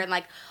see her, and,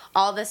 like,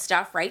 all this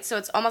stuff, right? So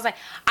it's almost like,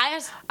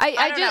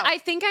 I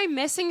think I'm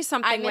missing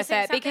something with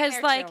it, because,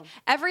 like,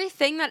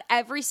 everything that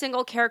every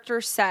single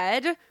character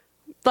said,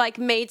 like,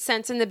 made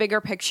sense in the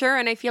bigger picture,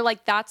 and I feel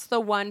like that's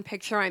the one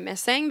picture I'm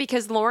missing,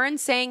 because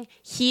Lauren's saying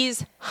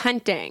he's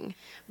hunting.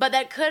 But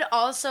that could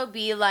also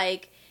be,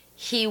 like,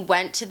 he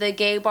went to the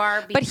gay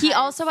bar because... But he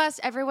also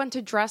asked everyone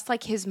to dress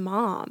like his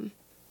mom.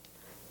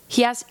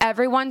 He asked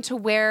everyone to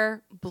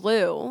wear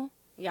blue.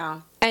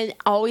 Yeah. And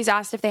always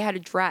asked if they had a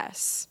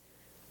dress.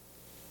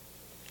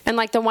 And,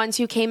 like, the ones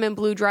who came in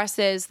blue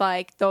dresses,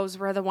 like, those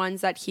were the ones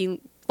that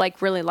he,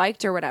 like, really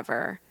liked or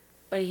whatever.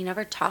 But he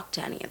never talked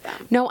to any of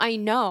them. No, I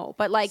know.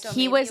 But, like, so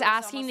he was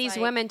asking these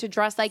women to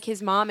dress like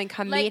his mom and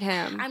come meet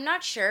him. I'm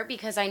not sure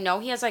because I know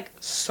he has, like,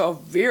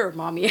 severe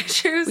mommy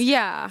issues.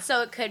 Yeah.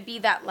 So it could be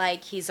that,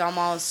 like, he's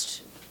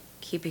almost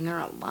keeping her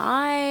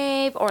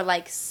alive or,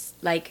 like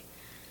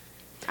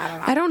I don't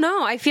know. I don't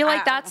know. I feel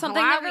like that's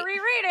something that we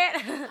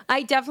reread it.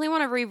 I definitely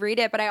want to reread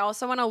it, but I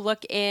also want to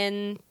look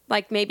in,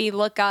 like, maybe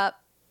look up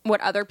what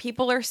other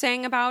people are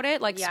saying about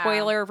it, like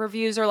spoiler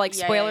reviews or like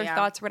spoiler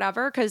thoughts,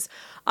 whatever. Because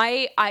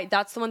I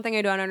that's the one thing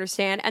I don't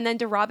understand. And then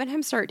did Rob and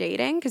him start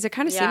dating? Because it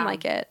kind of seemed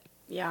like it.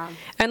 Yeah.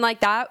 And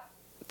like that.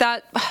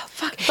 Oh,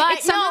 fuck. But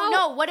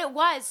no. What it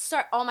was.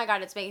 Oh my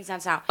God, it's making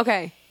sense now.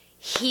 Okay.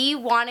 He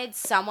wanted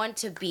someone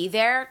to be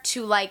there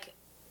to like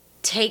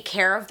take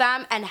care of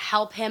them and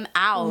help him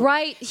out.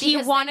 Right. He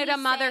wanted a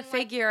mother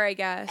figure, I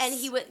guess. And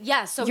he would,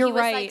 so he was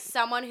like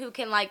someone who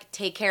can like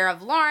take care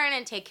of Lauren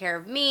and take care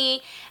of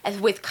me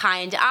and with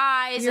kind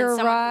eyes and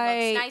someone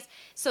who looks nice.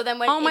 So then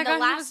when oh my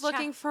God, he was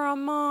looking for a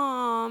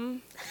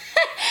mom.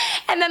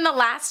 And then the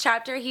last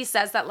chapter, he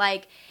says that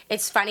like,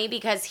 it's funny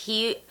because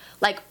he,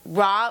 like,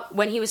 Rob,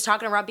 when he was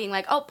talking to Rob being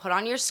like, oh, put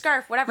on your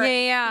scarf, whatever.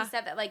 Yeah. He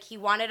said that like, he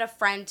wanted a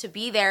friend to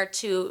be there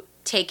to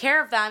take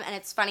care of them, and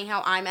it's funny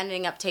how I'm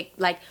ending up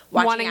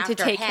wanting to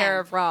take care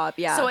of Rob.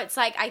 Yeah. So it's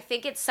like I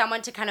think it's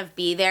someone to kind of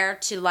be there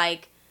to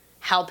like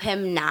help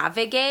him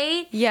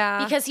navigate.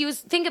 Yeah. Because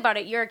think about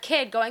it, you're a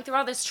kid going through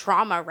all this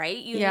trauma, right?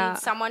 You need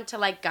someone to,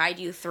 like, guide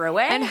you through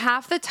it. And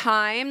half the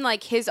time,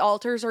 like, his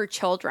alters are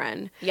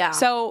children. Yeah.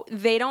 So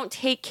they don't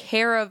take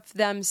care of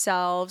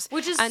themselves.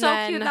 Which is so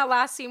cute in that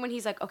last scene when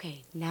he's like,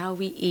 okay, now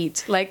we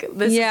eat. Like,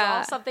 this is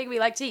all something we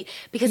like to eat.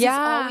 Because he's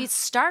always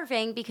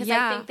starving because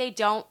I think they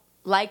don't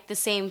like the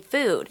same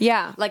food.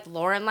 Yeah. Like,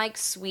 Lauren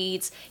likes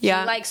sweets.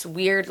 Yeah. He likes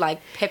weird, like,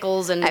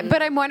 pickles and...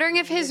 But I'm wondering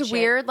if his shit.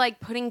 weird, like,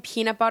 putting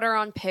peanut butter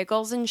on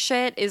pickles and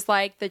shit is,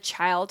 like, the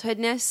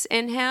childhoodness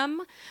in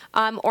him.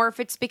 Or if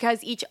it's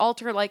because each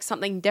alter likes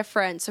something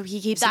different, so he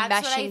keeps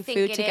meshing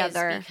food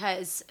together.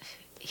 Because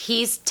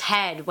he's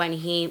Ted when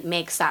he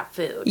makes that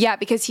food. Yeah,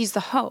 because he's the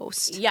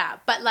host. Yeah,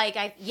 but, like,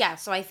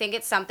 so I think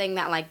it's something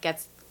that, like,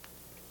 gets...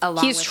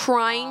 He's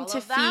trying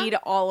to feed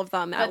all of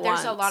them at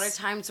once. But there's a lot of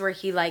times where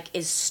he, like,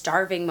 is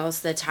starving most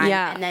of the time.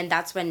 Yeah. And then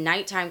that's when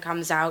nighttime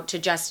comes out to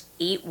just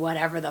eat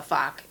whatever the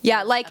fuck.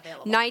 Yeah, like,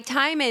 available.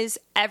 nighttime is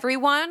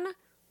everyone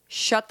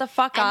shut the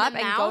fuck up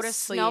and go to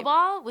sleep.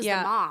 Snowball was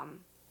the mom.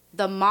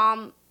 The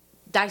mom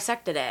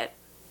dissected it.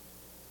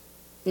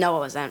 No, it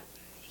wasn't.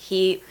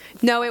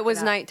 No, it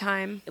was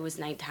nighttime. It was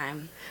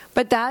nighttime.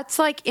 But that's,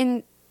 like,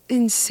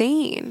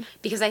 insane.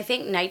 Because I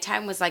think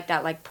nighttime was like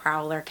that, like,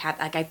 prowler cat.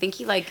 Like, I think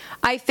he, like,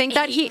 I think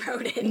that he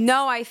rodents.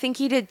 No, I think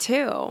he did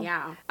too.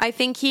 Yeah. I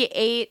think he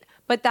ate,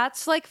 but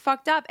that's, like,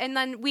 fucked up. And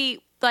then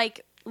we,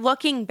 like,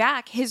 looking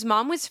back, his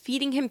mom was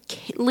feeding him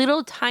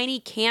little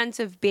tiny cans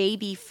of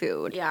baby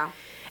food. Yeah.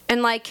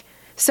 And, like,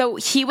 so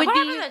he would what be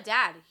happened to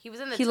Dad? He was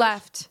in the he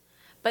left.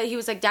 But he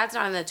was like, Dad's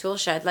not in the tool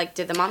shed. Like,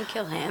 did the mom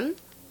kill him?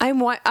 I'm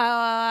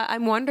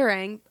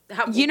wondering.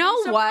 You know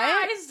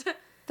what?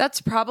 That's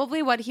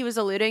probably what he was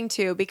alluding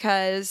to,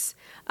 because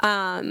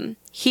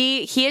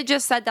he had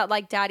just said that,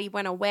 like, Daddy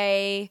went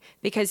away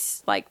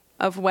because, like,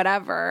 of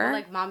whatever. Or,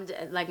 like,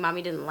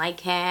 mommy didn't like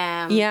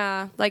him.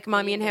 Yeah, like,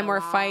 mommy and him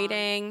were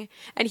fighting,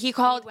 and he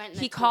called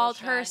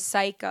her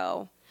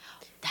psycho.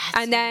 That's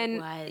and then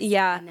what it was.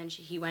 yeah, and then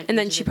she went, and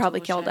then she probably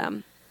killed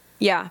him.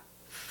 Yeah,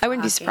 I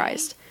wouldn't be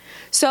surprised.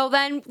 So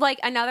then, like,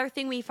 another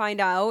thing we find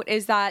out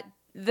is that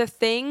the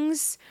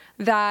things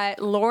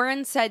that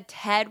Lauren said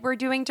Ted were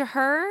doing to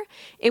her,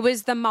 it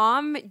was the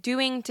mom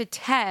doing to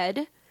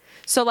Ted.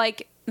 So,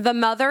 like, the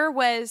mother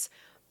was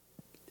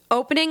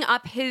opening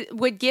up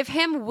would give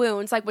him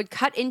wounds, like, would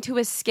cut into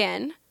his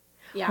skin,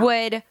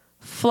 would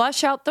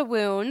flush out the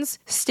wounds,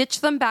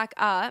 stitch them back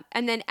up,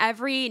 and then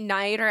every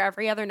night or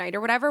every other night or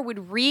whatever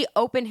would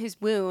reopen his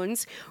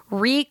wounds,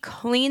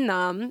 re-clean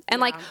them, and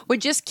like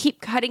would just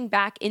keep cutting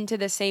back into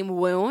the same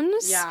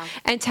wounds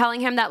and telling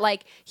him that,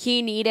 like,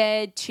 he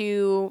needed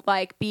to,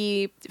 like,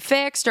 be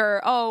fixed,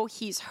 or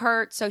he's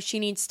hurt, so she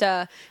needs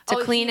to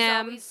clean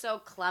him. He's always so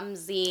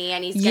clumsy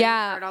and he's getting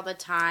hurt all the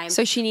time,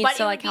 so she needs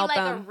to, like, help him.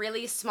 But it would be like a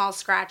really small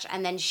scratch,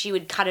 and then she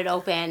would cut it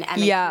open and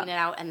then clean it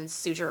out and then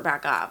suture it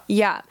back up.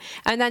 Yeah,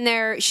 and then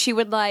she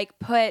would, like,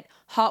 put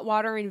hot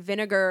water and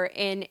vinegar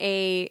in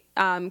a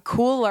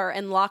cooler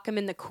and lock him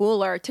in the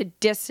cooler to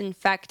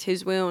disinfect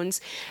his wounds.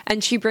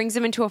 And she brings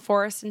him into a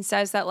forest and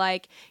says that,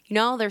 like, you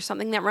know, there's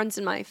something that runs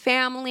in my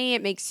family.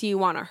 It makes you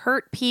want to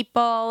hurt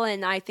people,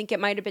 and I think it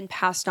might have been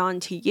passed on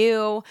to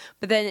you.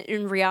 But then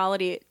in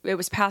reality, it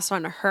was passed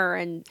on to her,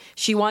 and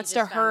she wants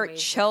to hurt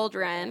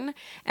children.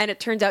 And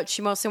it turns out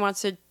she mostly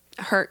wants to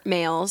hurt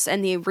males.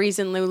 And the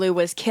reason Lulu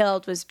was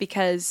killed was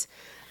because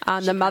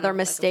the mother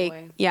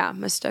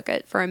mistook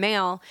it for a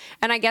male,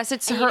 and I guess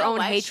it's her own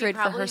hatred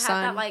for her son. She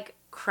probably had that, like,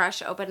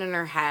 crush open in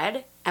her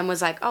head and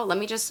was like, "Oh, let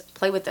me just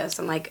play with this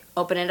and, like,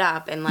 open it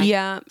up and, like,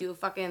 do a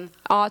fucking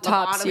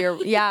autopsy or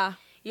you know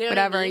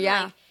whatever." What I mean?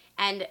 Yeah, like,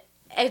 and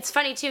it's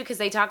funny too because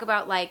they talk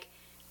about, like.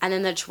 And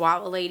then the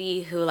Chihuahua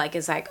lady who, like,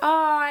 is like, "Oh,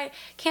 I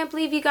can't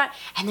believe you got..."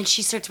 And then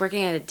she starts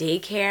working at a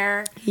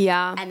daycare.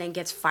 Yeah. And then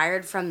gets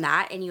fired from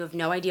that, and you have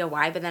no idea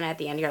why. But then at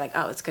the end, you're like,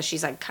 oh, it's because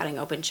she's, like, cutting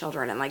open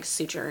children and, like,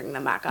 suturing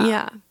them back up.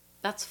 Yeah.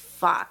 That's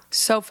fucked.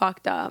 So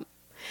fucked up.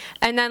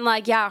 And then,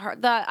 like,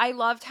 I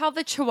loved how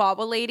the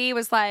Chihuahua lady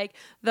was, like,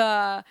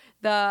 the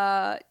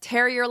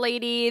terrier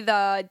lady,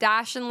 the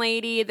Dachshund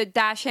lady, the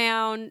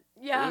Dachshund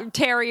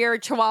terrier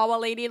Chihuahua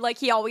lady. Like,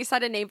 he always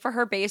had a name for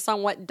her based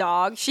on what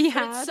dog she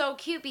had. But it's so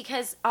cute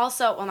because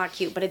also, well, not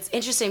cute, but it's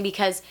interesting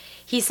because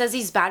he says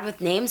he's bad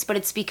with names, but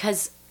it's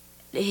because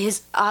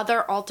his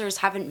other alters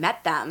haven't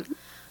met them.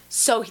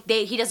 So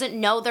he doesn't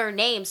know their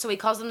names, so he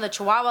calls them the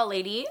Chihuahua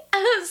lady,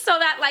 so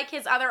that, like,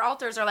 his other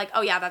alters are like,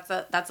 oh yeah,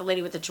 that's a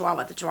lady with the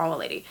Chihuahua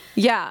lady.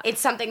 Yeah,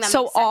 it's something that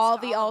so makes sense all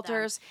to the all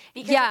alters,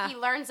 because if he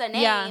learns a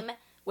name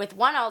with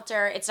one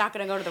alter, it's not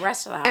going to go to the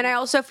rest of them. And I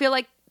also feel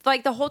like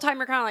the whole time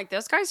you're kind of like,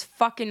 this guy's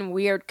fucking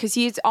weird, because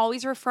he's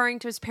always referring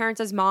to his parents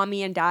as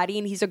mommy and daddy,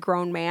 and he's a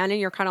grown man, and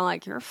you're kind of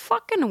like, you're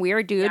fucking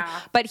weird, dude. Yeah.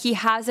 But he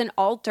has an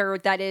alter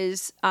that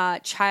is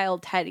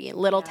child Teddy.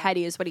 Little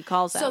Teddy is what he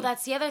calls him. So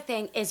that's the other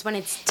thing, is when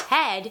it's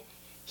Ted,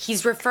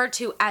 he's referred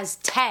to as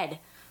Ted,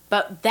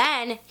 but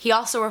then he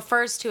also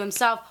refers to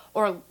himself,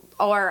 or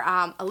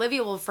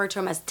Olivia will refer to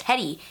him as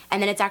Teddy,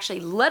 and then it's actually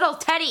little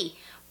Teddy.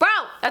 Bro,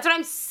 that's what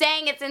I'm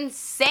saying. It's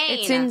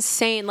insane. It's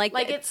insane. Like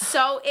it's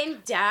so in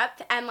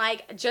depth, and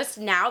like just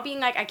now being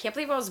like, I can't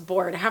believe I was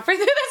bored halfway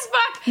through this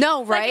book.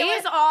 No, right? Like,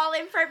 it was all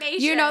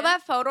information. You know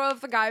that photo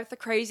of the guy with the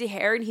crazy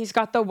hair, and he's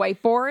got the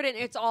whiteboard, and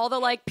it's all the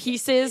like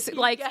pieces.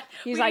 Like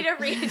he's we like,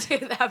 need to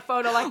redo that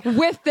photo. Like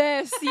with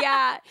this,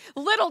 yeah,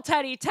 little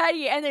Teddy,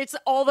 and it's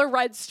all the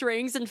red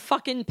strings and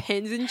fucking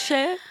pins and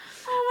shit.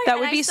 Oh my That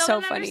would be so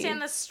I funny.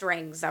 understand the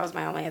strings. That was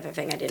my only other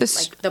thing I didn't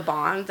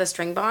like. The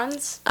string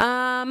bonds.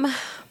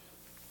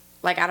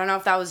 Like, I don't know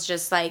if that was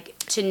just, like,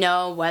 to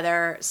know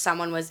whether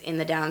someone was in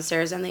the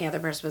downstairs and the other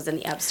person was in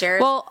the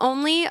upstairs. Well,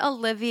 only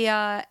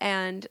Olivia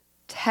and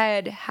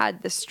Ted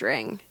had the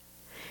string.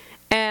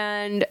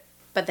 And...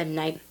 But the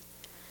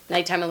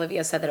nighttime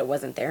Olivia said that it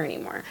wasn't there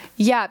anymore.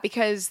 Yeah,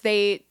 because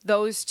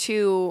those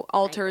two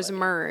altars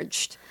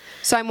merged.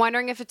 So I'm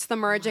wondering if it's the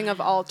merging of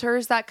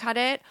altars that cut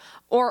it.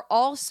 Or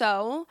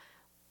also,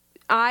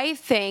 I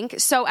think...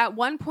 So at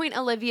one point,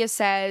 Olivia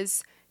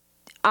says,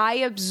 I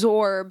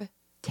absorb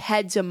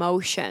Ted's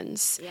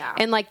emotions. Yeah.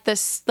 And like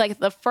this, like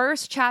the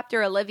first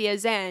chapter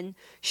Olivia's in,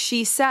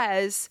 she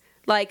says,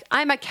 like,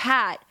 I'm a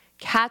cat.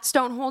 Cats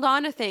don't hold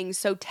on to things.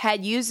 So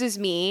Ted uses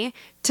me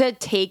to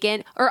take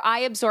in, or I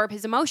absorb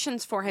his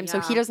emotions for him so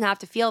he doesn't have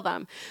to feel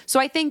them. So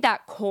I think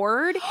that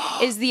cord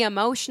is the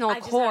emotional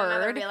cord.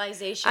 Another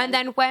realization. And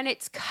then when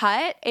it's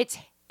cut,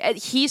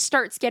 he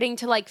starts getting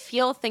to like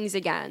feel things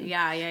again.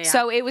 Yeah.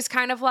 So it was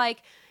kind of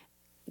like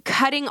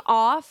cutting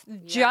off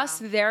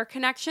just their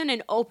connection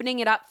and opening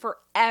it up for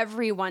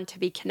everyone to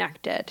be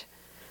connected.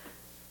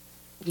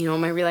 You know what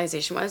my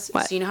realization was?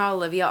 What? So you know how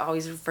Olivia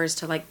always refers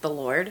to, like, the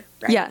Lord,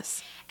 right?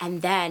 Yes.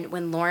 And then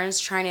when Lauren's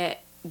trying to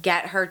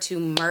get her to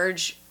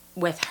merge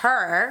with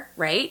her,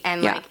 right?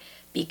 And,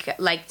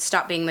 like,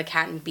 stop being the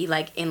cat and be,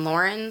 like, in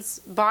Lauren's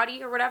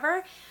body or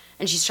whatever.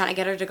 And she's trying to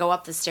get her to go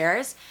up the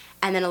stairs.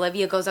 And then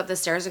Olivia goes up the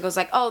stairs and goes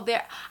like, oh,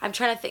 there, I'm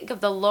trying to think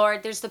of the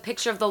Lord. There's the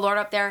picture of the Lord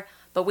up there.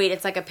 But wait,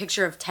 it's like a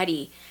picture of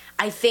Teddy.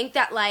 I think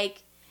that,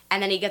 like,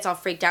 and then he gets all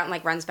freaked out and,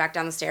 like, runs back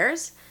down the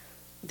stairs.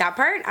 That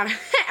part?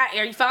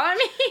 Are you following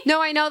me?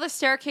 No, I know the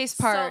staircase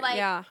part. So, like,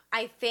 yeah.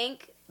 I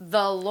think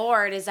the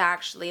Lord is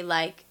actually,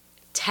 like,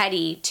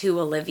 Teddy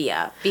to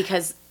Olivia.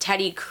 Because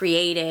Teddy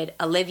created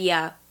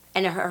Olivia,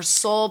 and her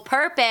sole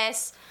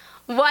purpose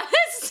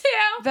was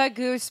The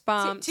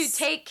goosebumps. to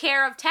take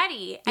care of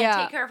Teddy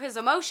and take care of his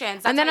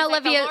emotions. That's and then why he's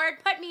Olivia... like, the Lord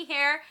put me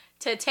here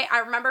to take... I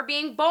remember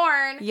being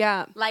born.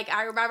 Yeah. Like,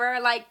 I remember,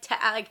 like,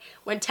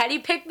 when Teddy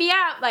picked me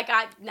up, like,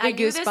 I knew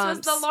this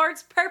was the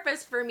Lord's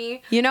purpose for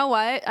me. You know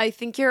what? I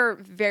think you're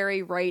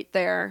very right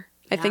there.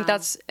 I think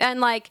that's... And,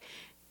 like...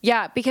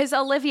 Yeah, because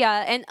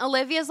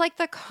Olivia's like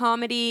the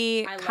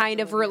comedy kind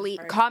of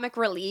comic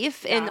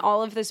relief in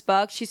all of this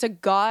book. She's a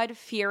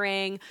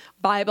God-fearing,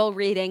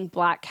 Bible-reading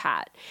black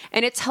cat.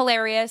 And it's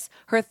hilarious.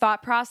 Her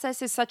thought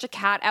process is such a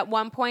cat. At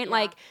one point,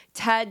 like,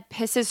 Ted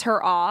pisses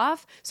her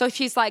off. So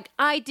she's like,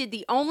 I did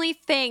the only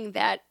thing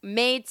that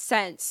made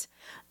sense.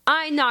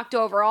 I knocked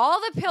over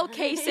all the pill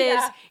cases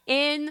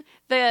in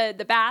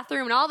the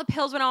bathroom, and all the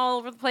pills went all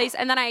over the place,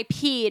 and then I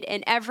peed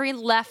in every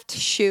left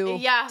shoe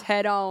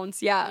Ted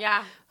owns.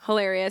 Yeah.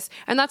 Hilarious.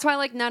 And that's why,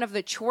 like, none of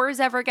the chores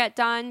ever get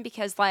done,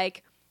 because,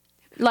 like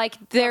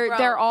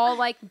they're all,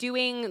 like,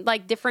 doing,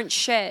 like, different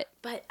shit.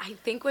 But I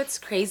think what's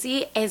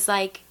crazy is,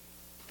 like,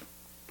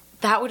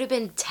 that would have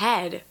been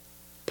Ted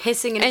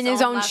pissing in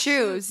his own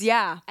shoes.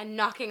 Yeah. And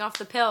knocking off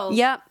the pills.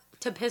 Yep.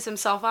 To piss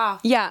himself off.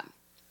 Yeah.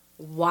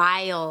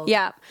 Wild.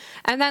 Yeah.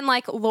 And then,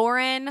 like,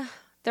 Lauren,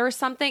 there was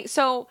something.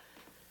 So,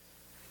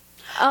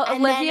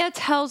 Olivia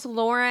tells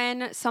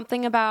Lauren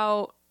something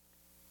about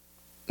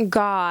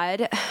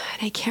God.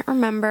 And I can't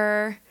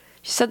remember.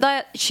 She said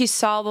that she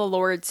saw the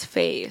Lord's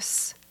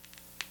face.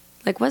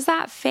 Like, was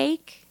that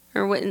fake?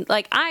 Or what,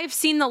 like, I've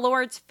seen the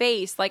Lord's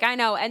face. Like, I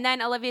know. And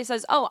then Olivia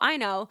says, oh, I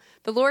know.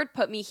 The Lord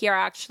put me here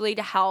actually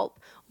to help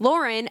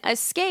Lauren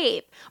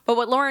escape. But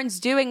what Lauren's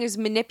doing is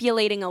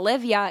manipulating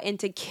Olivia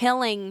into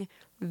killing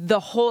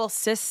the whole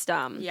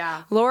system.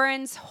 Yeah.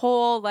 Lauren's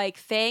whole, like,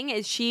 thing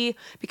is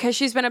because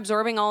she's been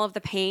absorbing all of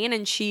the pain,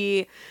 and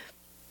he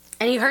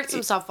hurts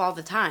himself all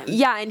the time.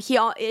 Yeah, and he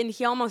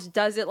almost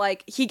does it,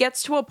 like, he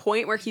gets to a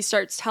point where he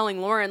starts telling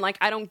Lauren, like,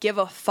 I don't give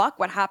a fuck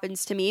what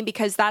happens to me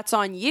because that's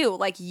on you.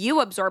 Like, you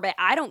absorb it.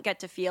 I don't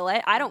get to feel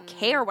it. I don't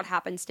care what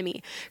happens to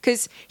me.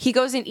 Because he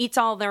goes and eats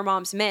all of their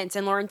mom's mints,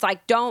 and Lauren's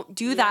like, don't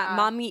do that.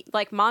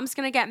 Mom's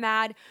going to get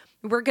mad.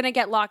 We're going to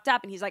get locked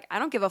up. And he's like, I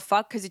don't give a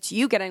fuck because it's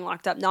you getting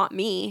locked up, not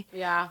me.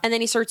 Yeah. And then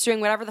he starts doing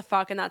whatever the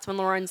fuck, and that's when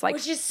Lauren's like...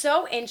 Which is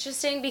so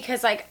interesting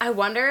because, like, I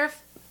wonder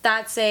if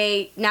that's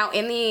now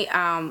in the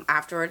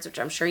afterwards, which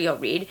I'm sure you'll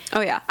read.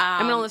 Oh, yeah.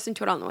 I'm going to listen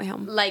to it on the way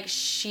home. Like,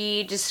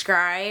 she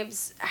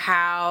describes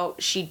how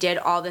she did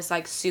all this,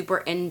 like, super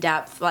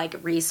in-depth,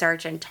 like,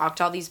 research and talked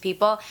to all these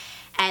people.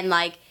 And,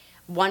 like,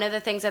 one of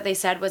the things that they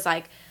said was,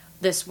 like,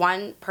 this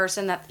one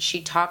person that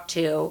she talked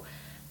to,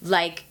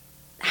 like,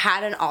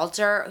 had an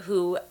altar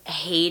who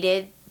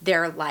hated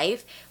their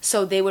life,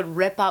 so they would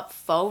rip up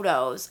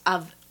photos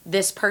of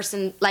this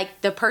person, like,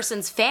 the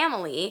person's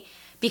family,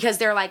 because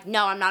they're like,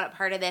 no, I'm not a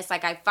part of this.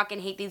 Like, I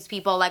fucking hate these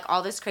people, like,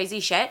 all this crazy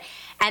shit.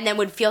 And then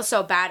would feel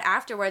so bad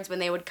afterwards when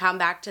they would come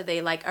back to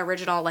the, like,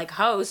 original, like,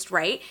 host,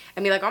 right?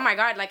 And be like, oh my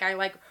God, like, I,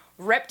 like,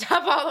 ripped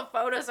up all the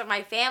photos of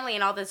my family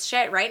and all this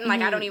shit, right? And,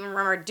 like, I don't even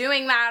remember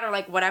doing that or,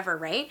 like, whatever,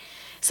 right?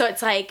 So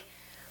it's like,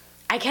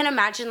 I can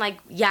imagine, like,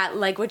 yeah,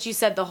 like what you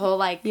said, the whole,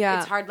 like,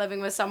 it's hard living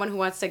with someone who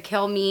wants to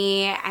kill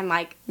me, and,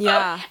 like,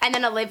 and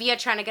then Olivia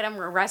trying to get him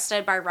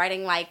arrested by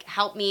writing, like,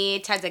 help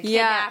me, Ted's a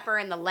kidnapper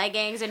in the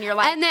leggings, and you're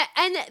like... And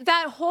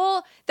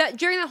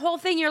during the whole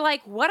thing, you're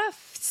like, what a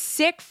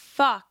sick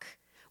fuck.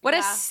 What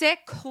a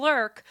sick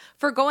clerk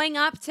for going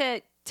up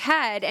to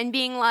Ted and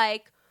being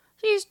like,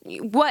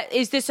 what,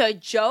 is this a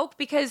joke?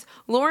 Because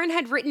Lauren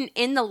had written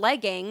in the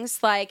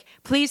leggings, like,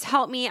 please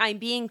help me, I'm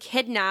being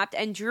kidnapped,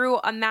 and drew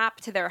a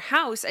map to their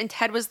house. And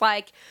Ted was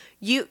like,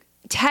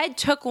 Ted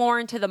took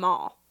Lauren to the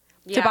mall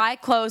to buy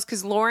clothes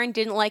because Lauren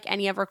didn't like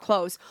any of her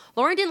clothes.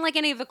 Lauren didn't like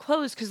any of the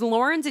clothes because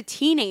Lauren's a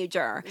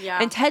teenager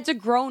and Ted's a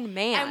grown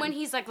man. And when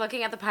he's, like,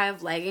 looking at the pile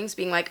of leggings,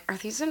 being like, are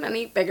these in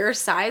any bigger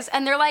size?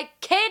 And they're like,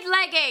 kid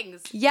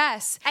leggings!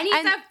 Yes. And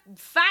he's a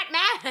fat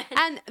man!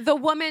 And the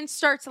woman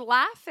starts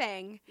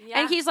laughing.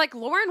 And he's like,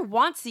 Lauren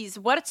wants these.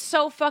 What's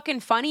so fucking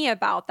funny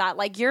about that?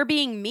 Like, you're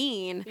being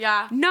mean.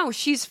 Yeah. No,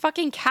 she's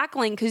fucking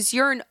cackling because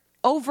you're an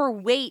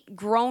overweight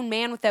grown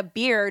man with a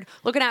beard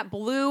looking at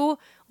blue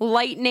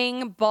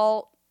lightning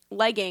bolt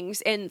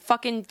leggings and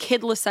fucking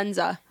Kid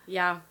Licenza.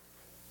 Yeah.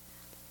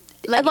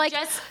 Like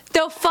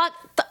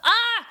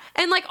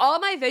and like all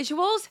my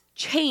visuals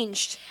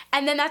changed.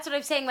 And then that's what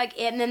I'm saying, like,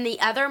 and then the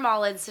other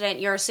mall incident,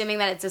 you're assuming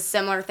that it's a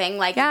similar thing,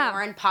 like,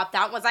 Lauren popped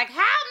out and was like,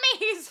 help me,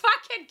 he's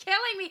fucking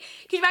killing me.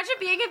 Can you imagine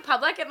being in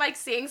public and, like,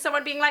 seeing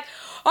someone being like,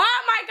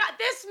 oh my God,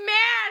 this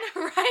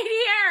man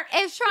right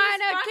here is trying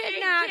to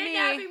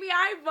kidnapping me.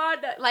 I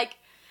want to, like,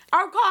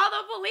 or call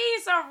the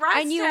police, arrest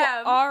him. And you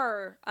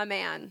are a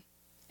man.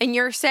 And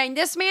you're saying,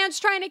 this man's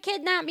trying to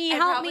kidnap me,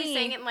 help probably me.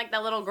 saying it in, like,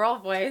 that little girl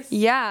voice.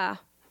 Yeah.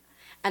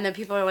 And then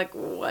people are like,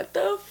 what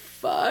the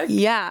fuck?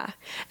 Yeah.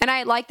 And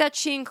I like that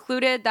she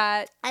included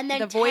that and then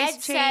the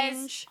voice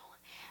change.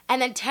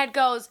 And then Ted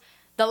goes,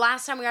 the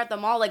last time we were at the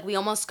mall, like, we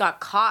almost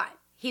got caught.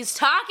 He's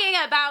talking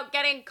about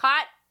getting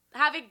caught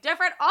having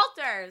different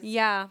alters.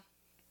 Yeah.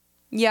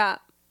 Yeah.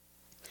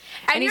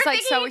 And he's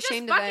like so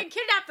ashamed of it. Fucking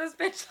kidnapped this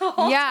bitch the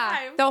whole time.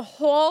 Yeah. The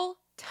whole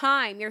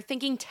time. You're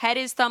thinking Ted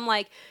is some,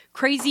 like,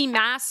 crazy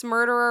mass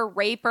murderer,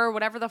 raper,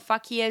 whatever the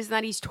fuck he is, and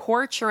that he's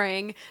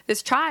torturing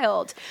this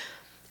child.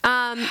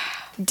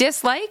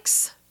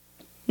 Dislikes?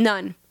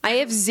 None. I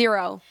have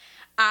 0.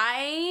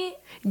 Down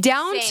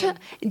to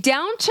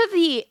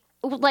the,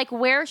 like,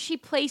 where she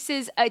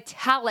places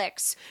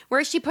italics,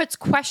 where she puts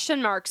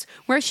question marks,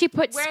 where she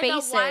puts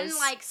spaces. Where the one,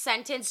 like,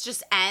 sentence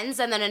just ends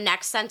and then a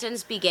next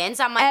sentence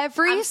begins. I'm like,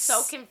 I'm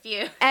so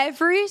confused.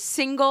 Every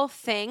single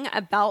thing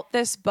about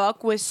this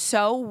book was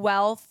so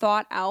well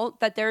thought out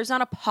that there's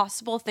not a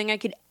possible thing I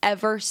could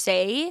ever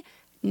say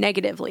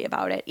negatively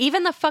about it.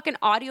 Even the fucking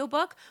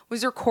audiobook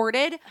was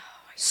recorded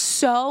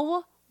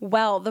so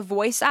well. The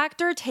voice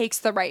actor takes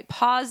the right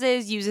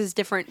pauses, uses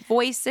different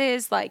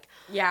voices. Like,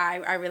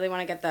 yeah, I really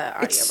want to get the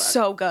audiobook. It's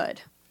so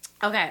good.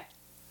 Okay.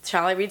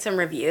 Shall I read some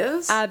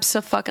reviews?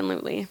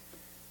 Abso-fucking-lutely.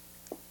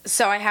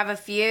 So I have a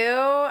few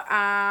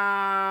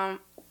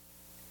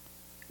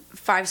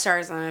 5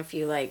 stars and a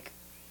few, like...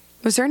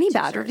 Was there any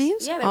bad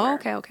reviews? Yeah, there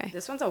were. Okay.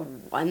 This one's a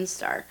 1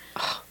 star.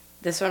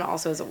 This one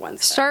also is a 1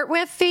 star. Start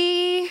with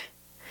the...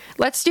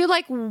 Let's do,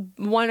 like, 1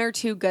 or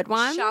 2 good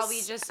ones. Shall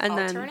we just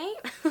alternate?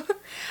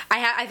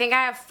 I think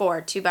I have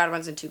 4. 2 bad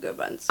ones and 2 good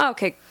ones.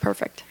 Okay,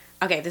 perfect.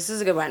 Okay, this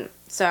is a good one.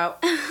 So...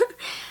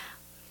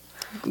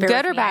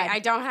 Good or bad? I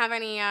don't have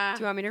any... Do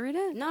you want me to read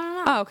it?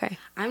 No. Oh, okay.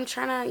 I'm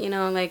trying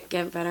to, like,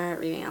 get better at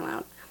reading out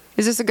loud.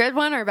 Is this a good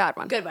one or a bad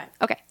one? Good one.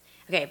 Okay.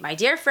 Okay, my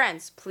dear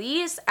friends,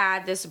 please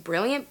add this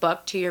brilliant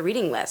book to your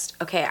reading list.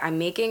 Okay, I'm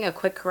making a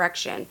quick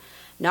correction.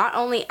 Not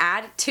only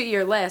add it to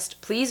your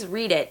list, please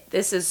read it.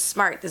 This is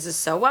smart. This is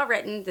so well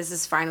written. This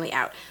is finally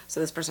out. So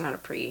this person had a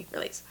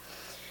pre-release.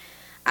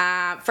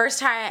 First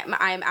time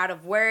I'm out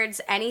of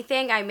words.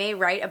 Anything I may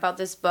write about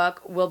this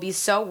book will be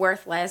so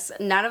worthless.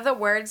 None of the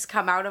words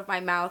come out of my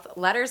mouth.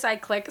 Letters I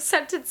click,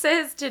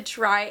 sentences to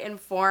try and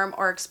form,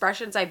 or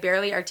expressions I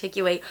barely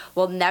articulate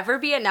will never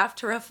be enough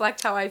to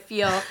reflect how I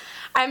feel.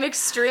 I'm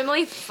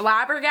extremely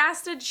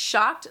flabbergasted,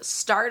 shocked,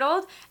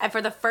 startled, and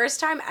for the first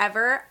time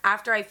ever,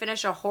 after I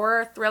finish a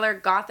horror, thriller,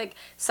 gothic,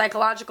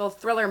 psychological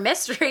thriller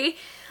mystery,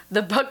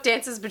 the book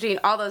dances between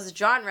all those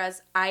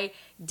genres. I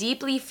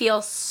deeply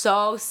feel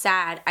so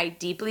sad. I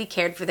deeply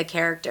cared for the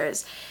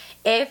characters.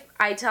 If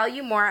I tell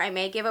you more, I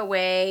may give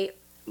away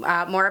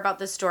more about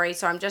the story,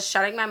 so I'm just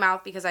shutting my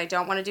mouth because I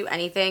don't want to do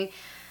anything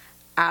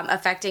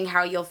affecting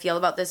how you'll feel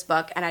about this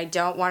book, and I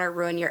don't want to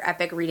ruin your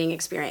epic reading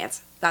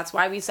experience. That's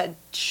why we said,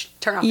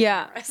 turn off the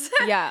cameras.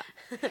 Yeah.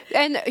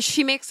 And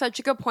she makes such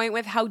a good point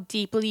with how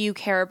deeply you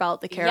care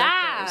about the characters.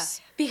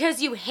 Yeah, because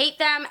you hate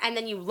them and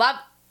then you love...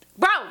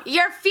 Bro,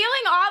 you're feeling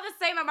all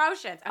the same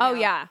emotions. Okay,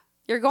 yeah.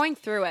 You're going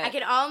through it. I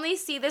can only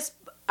see this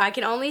I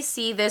can only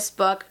see this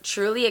book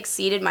truly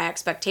exceeded my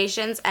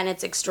expectations and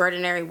its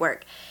extraordinary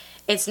work.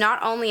 It's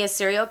not only a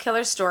serial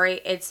killer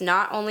story. It's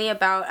not only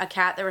about a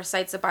cat that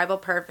recites the Bible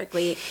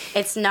perfectly.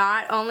 It's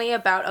not only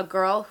about a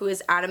girl who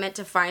is adamant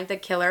to find the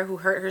killer who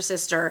hurt her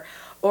sister.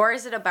 Or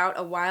is it about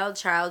a wild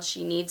child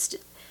she needs to...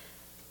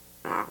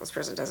 Oh, this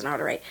person doesn't know how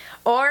to write.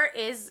 Or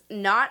is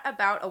not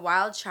about a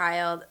wild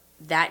child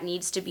that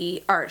needs to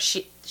be... Or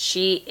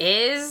she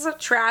is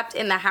trapped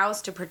in the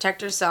house to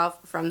protect herself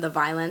from the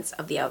violence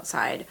of the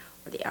outside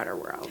or the outer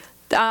world.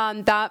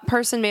 That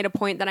person made a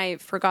point that I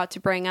forgot to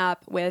bring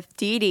up with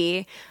Dee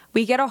Dee.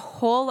 We get a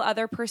whole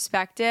other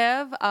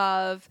perspective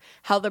of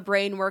how the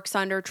brain works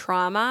under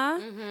trauma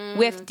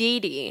with Dee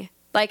Dee.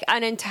 Like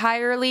an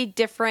entirely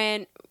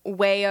different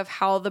way of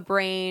how the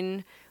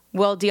brain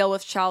will deal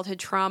with childhood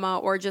trauma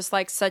or just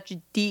like such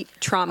deep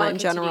trauma in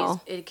general.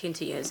 It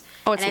continues.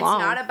 Oh, it's and long.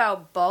 It's not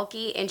about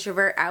bulky,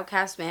 introvert,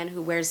 outcast man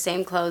who wears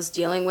same clothes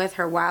dealing with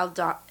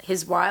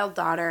his wild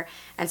daughter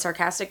and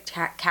sarcastic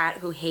cat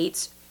who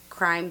hates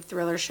crime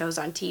thriller shows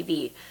on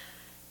TV,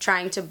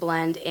 trying to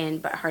blend in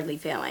but hardly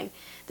failing.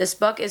 This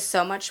book is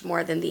so much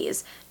more than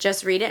these.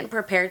 Just read it and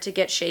prepare to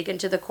get shaken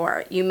to the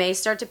core. You may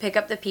start to pick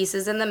up the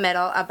pieces in the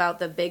middle about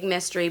the big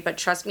mystery, but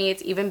trust me,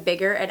 it's even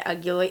bigger and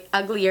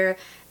uglier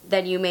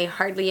than you may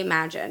hardly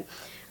imagine.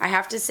 I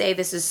have to say,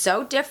 this is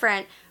so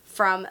different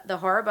from the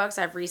horror books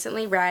I've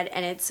recently read,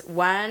 and it's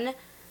one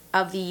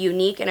of the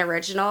unique and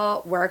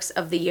original works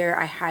of the year.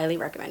 I highly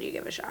recommend you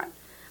give it a shot.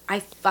 I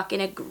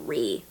fucking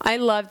agree. I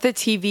love the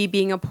TV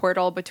being a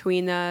portal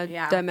between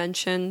the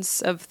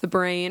dimensions of the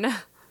brain.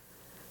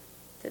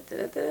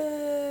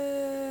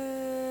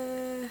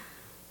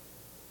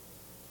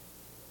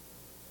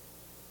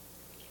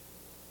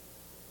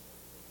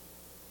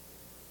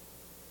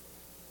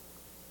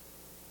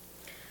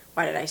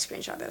 Why did I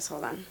screenshot this?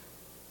 Hold on.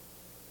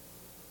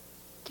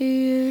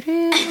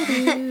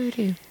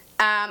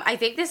 I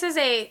think this is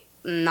a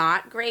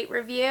not great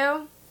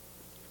review.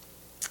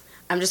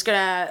 I'm just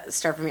gonna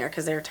start from here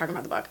because they were talking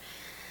about the book.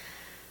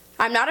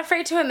 I'm not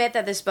afraid to admit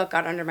that this book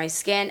got under my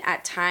skin.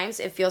 At times,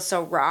 it feels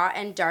so raw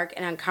and dark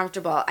and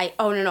uncomfortable. I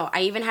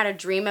even had a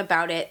dream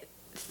about it,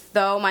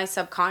 though my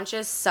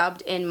subconscious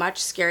subbed in much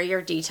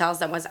scarier details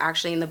than was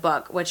actually in the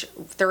book, which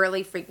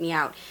thoroughly freaked me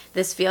out.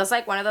 This feels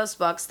like one of those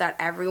books that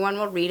everyone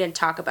will read and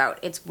talk about.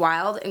 It's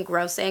wild,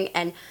 engrossing,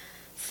 and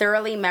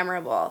thoroughly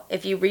memorable.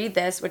 If you read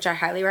this, which I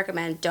highly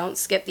recommend, don't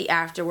skip the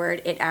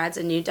afterword. It adds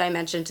a new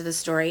dimension to the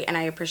story, and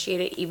I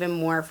appreciate it even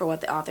more for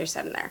what the author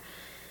said in there.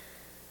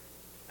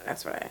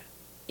 That's what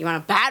You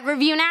want a bad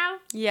review now?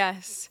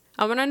 Yes.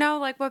 I want to know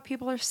like what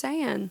people are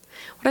saying.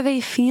 What are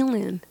they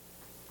feeling?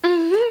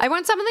 I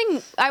want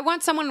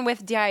someone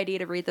with DID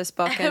to read this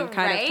book and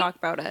kind of talk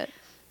about it.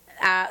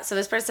 So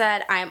this person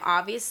said, I am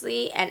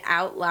obviously an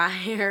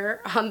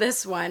outlier on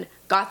this one.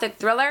 Gothic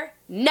thriller?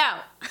 No.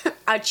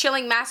 A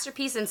chilling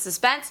masterpiece in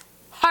suspense?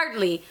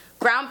 Hardly.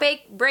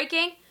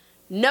 Groundbreaking?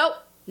 Nope.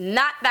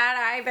 Not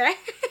that either.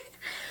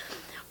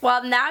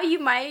 Well, now you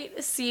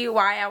might see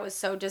why I was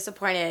so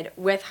disappointed.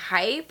 With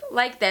hype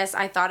like this,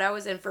 I thought I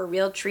was in for a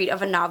real treat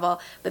of a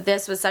novel, but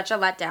this was such a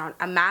letdown.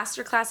 A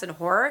masterclass in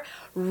horror?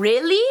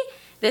 Really?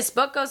 This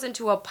book goes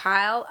into a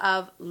pile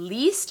of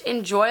least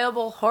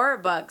enjoyable horror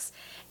books,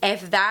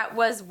 if that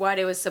was what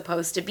it was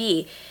supposed to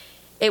be.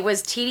 It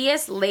was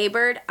tedious,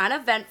 labored,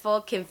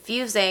 uneventful,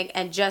 confusing,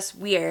 and just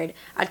weird.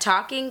 A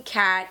talking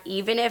cat,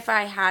 even if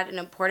I had an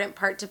important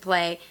part to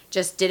play,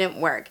 just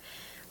didn't work.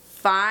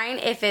 Fine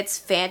if it's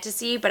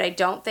fantasy, but I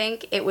don't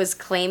think it was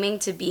claiming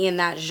to be in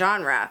that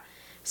genre.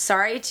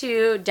 Sorry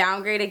to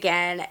downgrade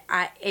again.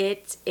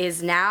 It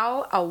is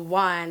now a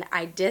 1.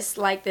 I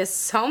dislike this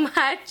so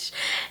much.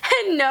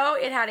 And no,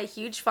 it had a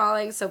huge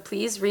following, so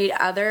please read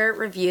other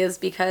reviews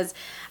because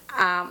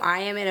I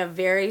am in a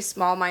very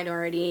small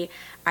minority.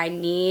 I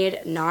need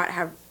not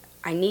have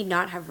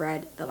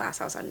read The Last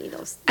House on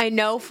Needles. I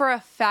know for a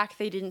fact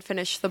they didn't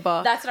finish the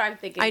book. That's what I'm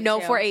thinking, I know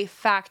too. for a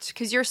fact,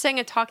 because you're saying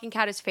a talking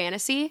cat is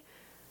fantasy,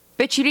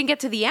 but you didn't get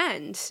to the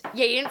end.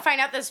 Yeah, you didn't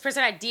find out this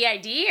person had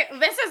DID?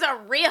 This is a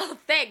real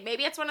thing.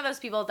 Maybe it's one of those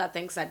people that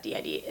thinks that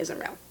DID isn't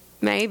real.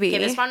 Maybe. Okay,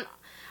 this one...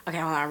 Okay,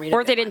 hold on, I'll read it.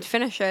 Or they didn't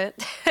finish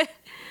it.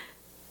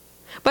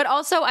 But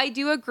also, I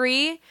do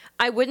agree,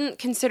 I wouldn't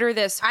consider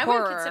this horror. I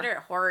wouldn't consider it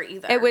horror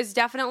either. It was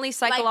definitely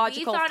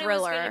psychological like, we thought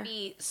thriller. It was going to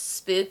be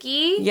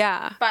spooky.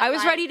 Yeah. But I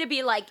was ready to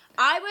be like...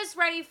 I was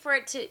ready for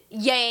it to...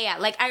 Yeah.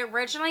 Like, I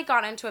originally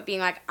got into it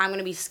being like, I'm going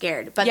to be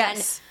scared. But then...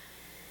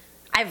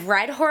 I've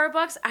read horror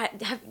books.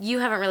 You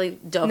haven't really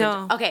dove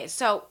into... Okay,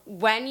 so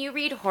when you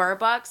read horror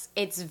books,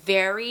 it's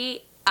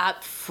very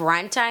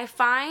upfront, I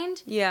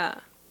find. Yeah.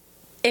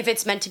 If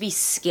it's meant to be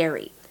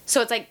scary. So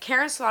it's like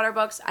Karen Slaughter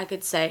books, I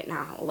could say... No,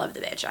 I love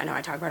the bitch. I know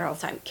I talk about her all the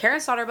time. Karen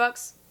Slaughter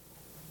books,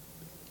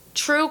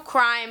 true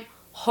crime,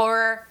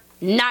 horror,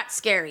 not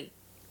scary.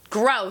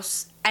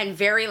 Gross, and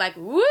very like,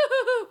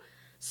 woo-hoo-hoo,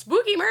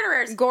 spooky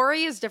murderers.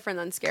 Gory is different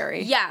than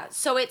scary. Yeah,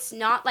 so it's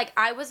not like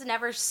I was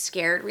never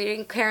scared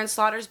reading Karen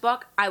Slaughter's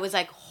book. I was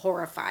like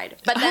horrified.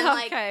 But then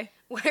like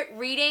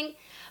reading,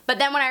 But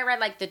then when I read,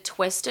 like, the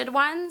twisted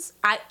ones,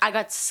 I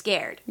got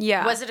scared.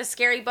 Yeah. Was it a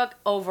scary book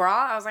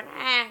overall? I was like,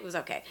 it was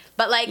okay.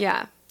 But, like,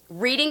 Yeah.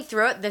 reading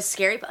through it, the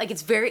scary, like,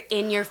 it's very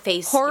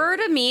in-your-face Horror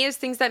scary. to me is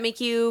things that make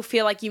you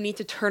feel like you need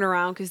to turn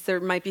around because there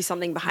might be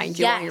something behind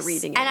you while you're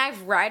reading it. And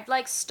I've read,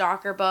 like,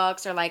 stalker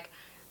books or, like,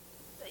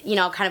 you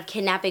know, kind of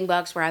kidnapping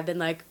books where I've been,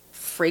 like,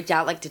 freaked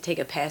out, like, to take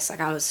a piss. Like,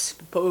 I was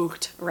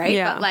spooked, right?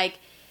 Yeah. But, like,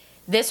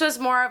 this was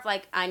more of,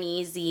 like,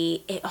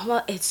 uneasy.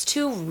 It's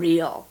too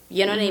real.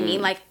 You know what I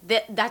mean? Like,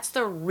 that's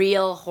the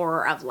real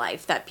horror of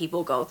life that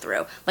people go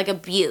through. Like,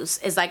 abuse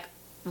is, like,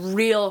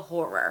 real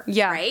horror.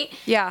 Yeah. Right?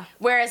 Yeah.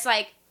 Whereas,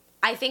 like,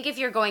 I think if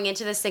you're going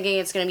into this thinking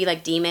it's going to be,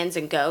 like, demons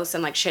and ghosts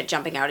and, like, shit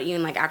jumping out at you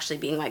and, like, actually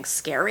being, like,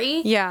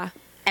 scary. Yeah.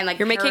 And, like,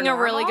 You're making a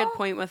really paranormal, good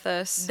point with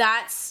this.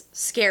 That's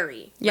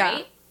scary. Yeah.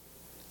 Right?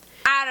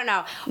 I don't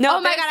know. No,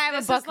 oh my God, I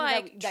have a book is like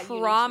that you need to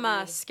trauma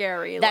read.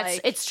 scary. That's-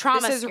 like, it's trauma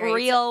This is scary.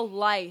 real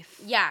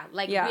life. Yeah,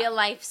 like Yeah. real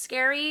life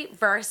scary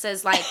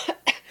versus like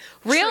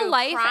Real true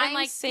life crime and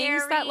like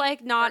things scary that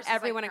like not versus, like,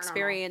 everyone paranormal.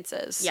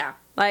 experiences. Yeah.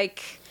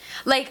 Like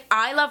Like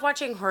I love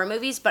watching horror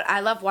movies, but I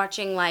love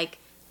watching like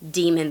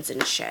demons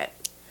and shit.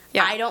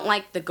 Yeah. I don't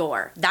like the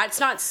gore. That's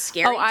not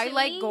scary. I to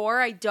like me.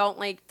 gore. I don't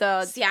like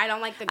the See, I don't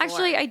like the gore.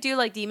 Actually, I do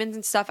like demons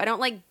and stuff. I don't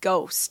like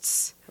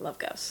ghosts. I love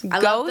ghosts. I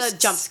love the Ghosts?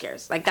 jump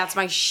scares. Like that's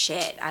my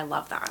shit. I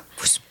love that.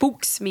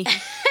 Spooks me.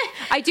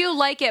 I do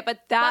like it, but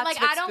that's But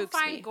like what I don't spooks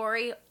find me.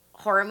 gory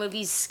horror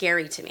movies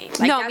scary to me. Like,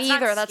 No, that's me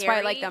not either. That's why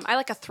I like scary. them. I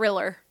like a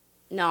thriller.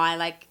 No, I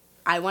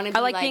want to be I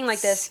like being like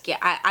this.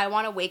 I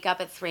want to wake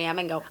up at 3 a.m.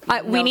 and go,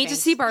 We "No, need to thanks."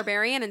 see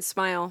Barbarian and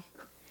smile.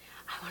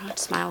 I want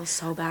to smile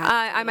so bad.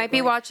 I might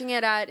be watching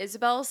it at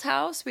Isabel's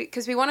house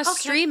because we want to Okay.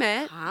 stream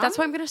it. Huh? That's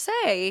what I'm gonna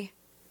say.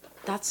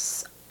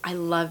 I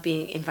love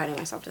inviting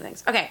myself to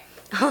things. Okay.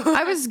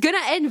 I was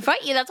gonna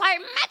invite you. That's why I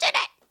mentioned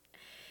it.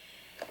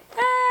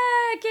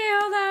 Okay,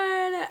 hold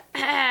on.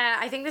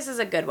 I think this is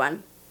a good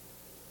one.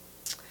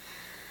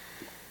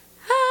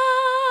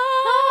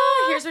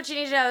 Here's what you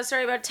need to know. The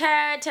story about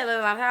Ted,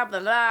 blah, blah, blah,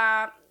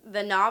 blah.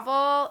 The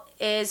novel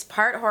is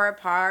part horror,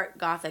 part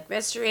gothic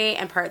mystery,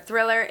 and part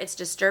thriller. It's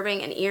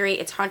disturbing and eerie.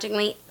 It's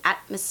hauntingly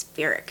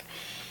atmospheric.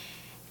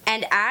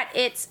 And at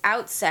its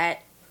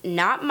outset,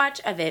 not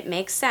much of it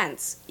makes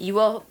sense. You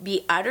will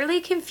be utterly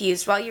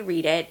confused while you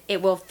read it.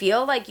 It will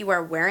feel like you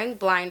are wearing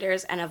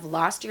blinders and have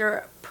lost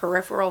your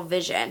peripheral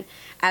vision,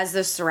 as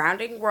the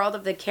surrounding world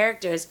of the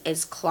characters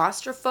is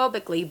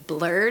claustrophobically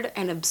blurred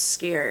and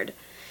obscured.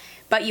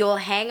 But you will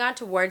hang on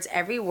to words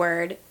every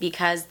word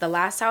because The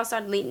Last House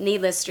on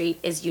Needless Street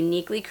is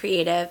uniquely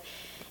creative.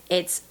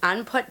 It's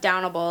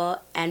unputdownable,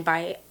 and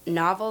by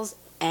novel's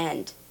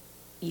end,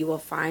 you will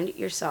find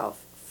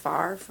yourself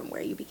far from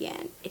where you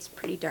began. It's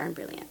pretty darn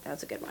brilliant. That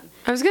was a good one.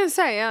 I was gonna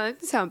say, yeah, that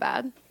didn't sound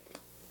bad.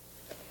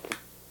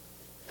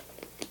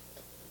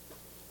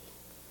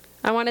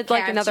 I wanted Okay,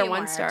 like I have another two more.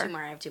 1 star.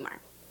 I have two more.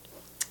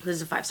 This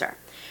is a 5-star.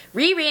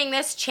 Rereading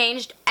this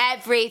changed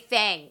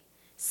everything.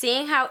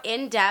 Seeing how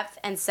in-depth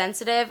and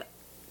sensitive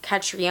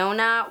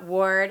Catriona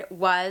Ward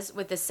was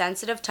with the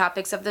sensitive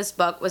topics of this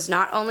book was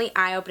not only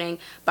eye-opening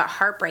but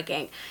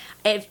heartbreaking.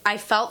 I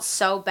felt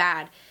so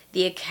bad.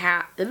 The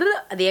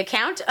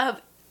account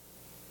of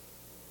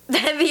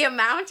the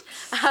amount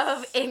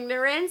of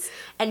ignorance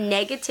and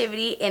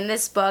negativity in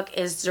this book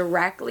is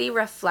directly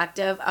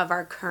reflective of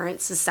our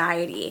current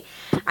society.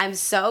 I'm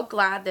so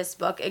glad this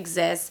book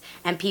exists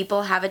and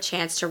people have a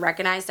chance to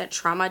recognize that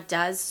trauma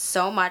does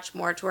so much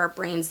more to our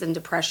brains than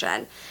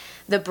depression.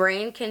 The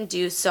brain can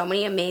do so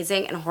many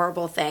amazing and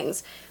horrible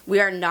things. We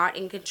are not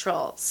in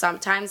control.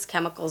 Sometimes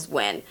chemicals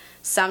win.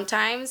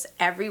 Sometimes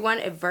everyone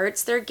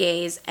averts their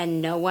gaze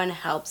and no one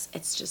helps.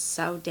 It's just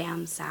so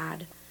damn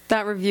sad.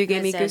 That review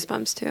gave me Listen.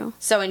 goosebumps too.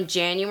 So in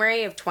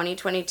January of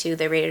 2022,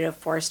 they rated it a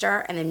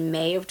 4-star, and in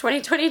May of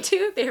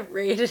 2022, they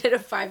rated it a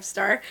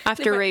 5-star.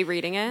 After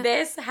rereading it.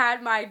 This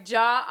had my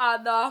jaw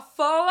on the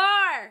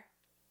floor.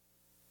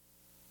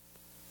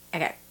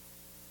 Okay.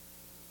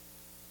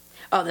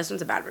 Oh, this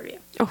one's a bad review.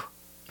 Oh,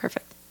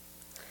 perfect.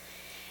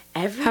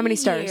 Every How many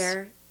stars?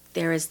 year,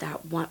 there is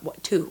that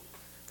two.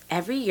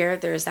 Every year,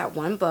 there is that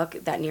one book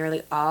that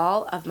nearly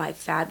all of my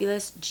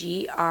fabulous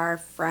GR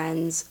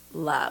friends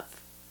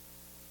love.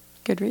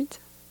 Goodreads?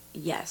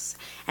 Yes,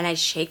 and I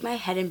shake my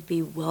head in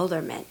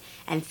bewilderment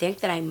and think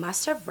that I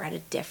must have read a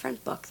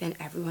different book than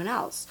everyone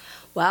else.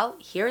 Well,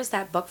 here is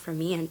that book for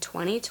me in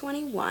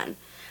 2021.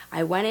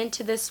 I went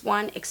into this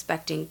one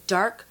expecting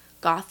dark,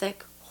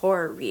 gothic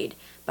horror read,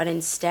 but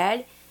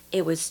instead,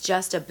 it was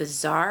just a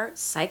bizarre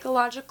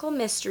psychological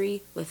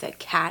mystery with a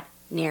cat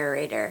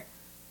narrator.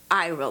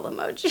 Eye roll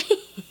emoji.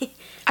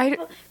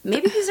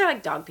 Maybe these are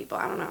like dog people,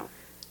 I don't know.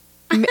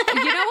 You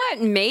know what?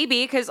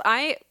 Maybe because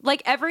I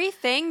like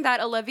everything that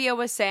Olivia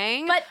was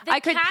saying. But the I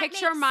could cat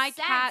picture makes my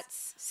sense.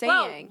 cats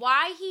Bro, saying.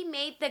 why he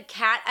made the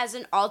cat as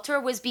an altar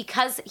was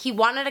because he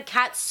wanted a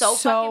cat so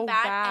fucking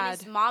bad, and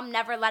his mom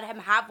never let him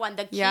have one.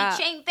 The Yeah.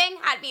 keychain thing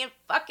had me in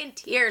fucking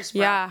tears,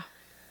 bro. Yeah,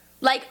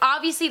 Like,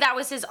 obviously that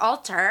was his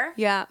altar.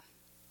 yeah.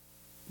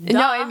 Duh.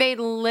 No, it made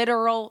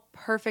literal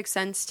perfect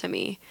sense to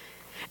me.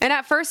 And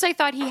at first I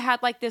thought he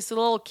had like this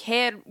little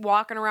kid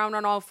walking around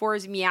on all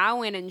fours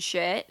meowing and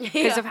shit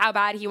because of how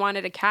bad he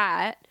wanted a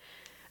cat.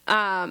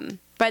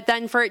 But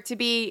then for it to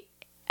be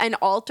an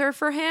altar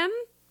for him,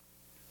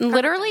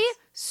 literally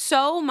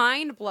so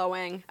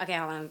mind-blowing. Okay,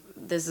 hold on.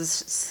 This is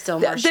still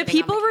more The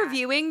people on the cat.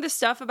 reviewing the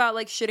stuff about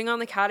like shitting on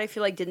the cat, I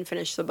feel like didn't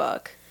finish the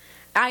book.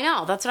 I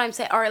know, that's what I'm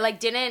saying. Or like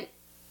didn't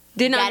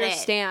Didn't get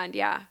understand,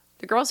 yeah.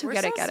 The girls who We're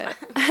get so it, get smart.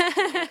 it.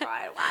 Oh my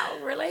God, wow,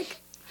 we're like...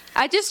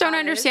 I just don't Scholars.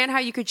 understand how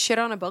you could shit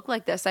on a book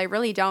like this. I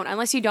really don't,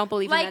 unless you don't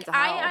believe in Like, mental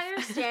health. I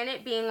understand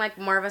it being, like,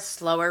 more of a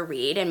slower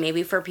read, and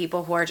maybe for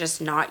people who are just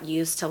not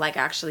used to, like,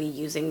 actually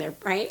using their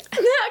brain.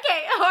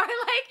 Okay, or,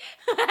 like,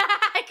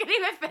 I couldn't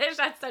even finish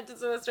that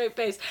sentence with a straight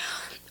face.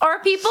 Or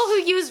people who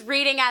use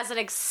reading as an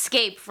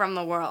escape from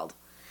the world.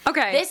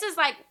 Okay. This is,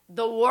 like,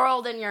 the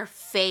world in your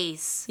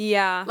face.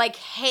 Yeah. Like,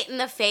 hit in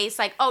the face.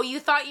 Like, oh, you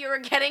thought you were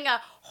getting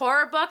a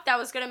horror book that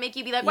was going to make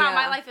you be like, wow, Yeah.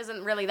 my life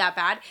isn't really that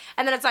bad.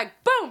 And then it's like,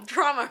 boom,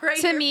 trauma right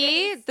in To your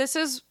me, face. this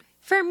is,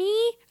 for me,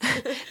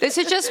 this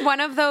is just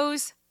one of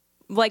those,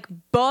 like,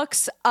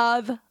 books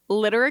of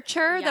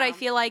literature that I Yeah.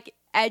 feel like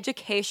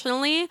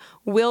educationally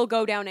will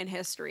go down in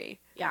history.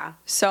 Yeah.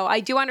 So I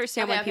do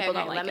understand why people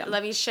don't like let them.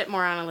 Let me shit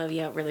more on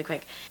Olivia really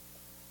quick.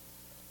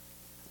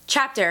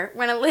 Chapter.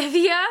 When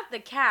Olivia, the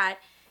cat,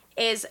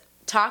 is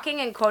talking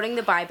and quoting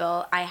the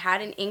Bible, I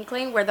had an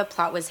inkling where the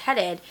plot was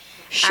headed.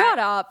 Shut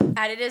up. And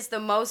it is the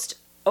most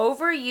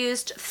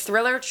overused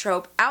thriller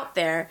trope out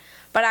there,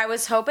 but I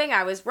was hoping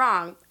I was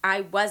wrong.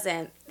 I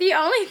wasn't. The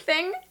only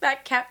thing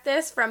that kept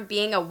this from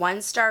being a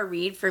 1-star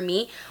read for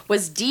me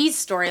was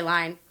Dee's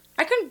storyline.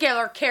 I couldn't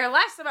care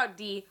less about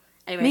Dee.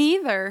 Anyways. Me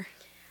either.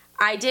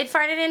 I did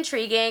find it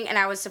intriguing, and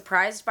I was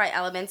surprised by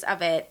elements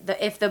of it.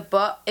 If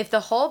the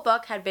whole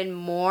book had been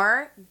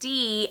more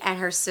Dee and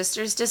her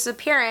sister's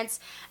disappearance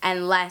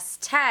and less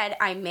Ted,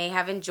 I may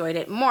have enjoyed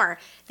it more.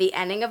 The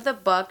ending of the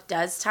book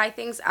does tie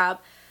things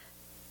up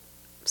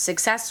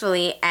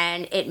successfully,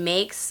 and it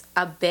makes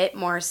a bit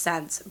more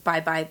sense.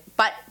 But by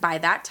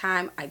that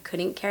time, I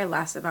couldn't care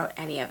less about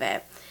any of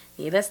it.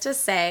 Needless to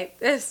say,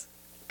 this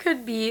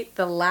could be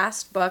the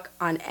last book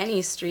on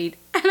any street,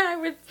 and I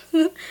would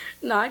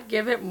not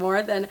give it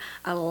more than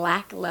a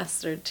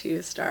lackluster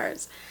 2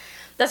 stars.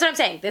 That's what I'm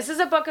saying. This is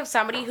a book of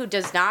somebody who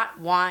does not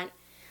want,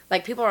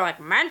 like, people are like,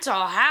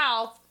 mental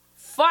health?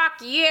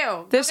 Fuck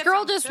you. This Go get girl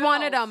some just pills.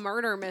 wanted a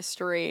murder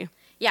mystery.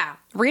 Yeah.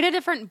 Read a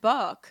different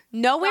book.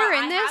 Nowhere Girl,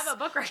 in I this. have a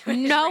book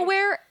recommendation.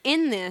 Nowhere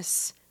in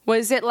this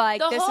was it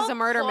like, The this is whole a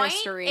murder point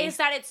mystery. is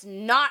that it's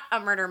not a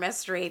murder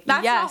mystery.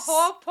 That's Yes. the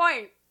whole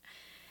point.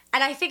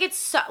 And I think it's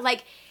so,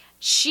 like,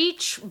 she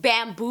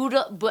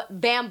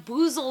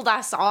bamboozled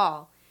us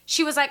all.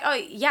 She was like, oh,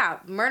 yeah,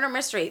 murder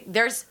mystery.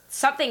 There's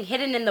something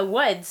hidden in the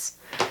woods.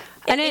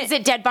 And Is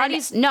it dead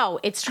bodies? No,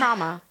 it's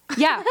trauma.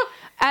 Yeah.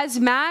 As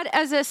mad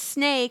as a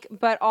snake,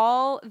 but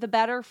all the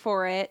better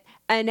for it.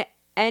 An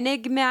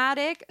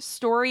enigmatic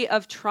story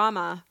of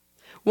trauma.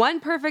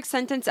 One perfect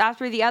sentence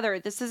after the other.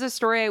 This is a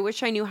story I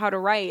wish I knew how to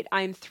write.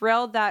 I'm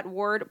thrilled that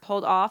Ward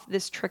pulled off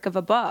this trick of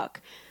a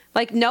book.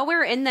 Like,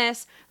 nowhere in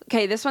this...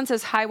 Okay, this one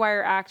says high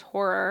wire act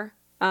horror.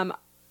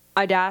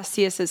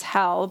 Audacious as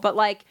hell. But,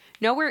 like,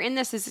 nowhere in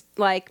this is,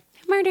 like,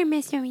 murder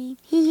mystery.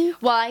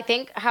 Well, I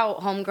think how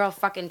Homegirl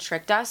fucking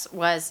tricked us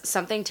was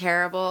something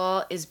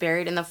terrible is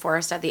buried in the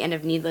forest at the end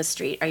of Needless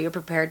Street. Are you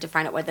prepared to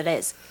find out what that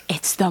is?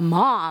 It's the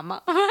mom.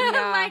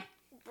 Yeah. Like,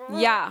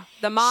 Yeah,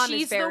 the mom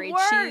She's is the buried.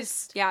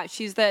 worst.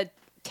 She's the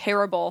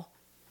terrible.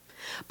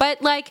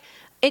 But like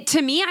it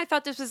to me, I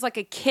thought this was like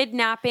a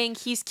kidnapping.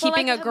 He's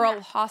keeping like, a girl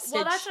hostage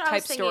well, that's what I type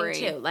was thinking story.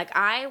 too. Like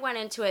I went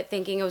into it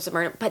thinking it was a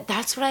murder, but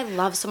that's what I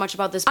love so much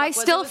about this book. I was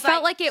still it was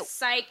felt like it-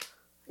 Psych.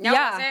 No,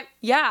 yeah, it wasn't.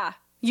 yeah.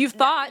 You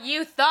thought,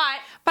 You thought.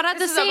 but at the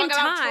This is a same book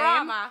about time,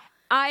 trauma.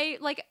 I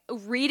like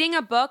reading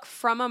a book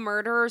from a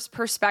murderer's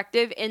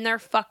perspective in their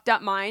fucked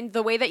up mind.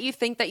 The way that you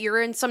think that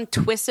you're in some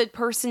twisted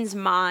person's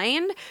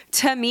mind,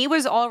 to me,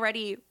 was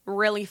already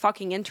really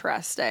fucking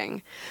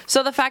interesting.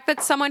 So the fact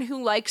that someone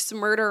who likes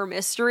murder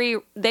mystery,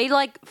 they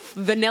like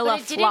vanilla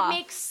But it didn't fluff.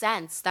 make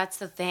sense. That's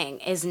the thing.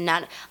 Is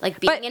not like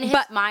being in his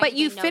mind. But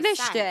you made no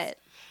finished sense. it.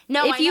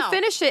 No, if I you know.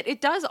 finish it,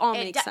 it does all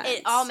make sense.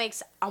 It all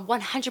makes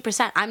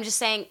 100%. I'm just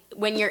saying,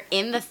 when you're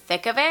in the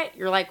thick of it,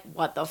 you're like,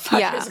 what the fuck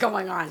Yeah. is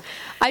going on?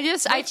 I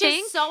Which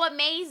think is so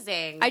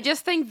amazing. I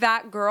just think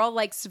that girl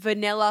likes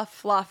vanilla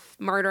fluff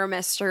murder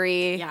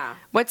mystery. Yeah.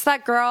 What's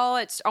that girl?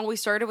 It's always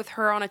started with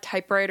her on a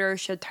typewriter.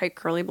 She had tight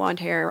curly blonde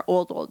hair.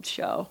 Old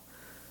show.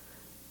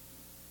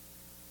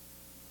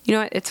 You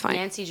know what? It's fine.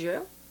 Nancy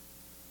Drew?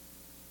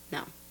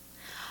 No.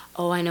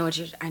 Oh, I know what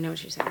you're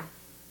saying.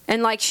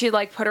 And like she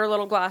like put her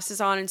little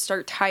glasses on and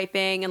start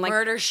typing and like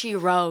Murder, She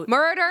Wrote.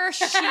 murder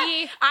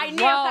she I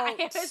knew wrote.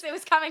 that. It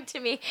was coming to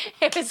me.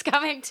 It was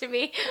coming to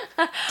me.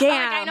 Damn. Like,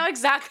 I know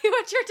exactly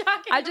what you're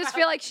talking about. I just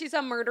feel like she's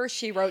a murder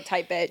she wrote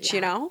type bitch,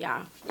 you know?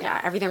 Yeah.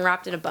 Everything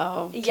wrapped in a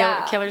bow.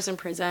 Yeah. Killers in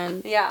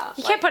prison. Yeah.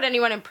 You can't put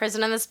anyone in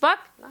prison in this book.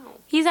 No.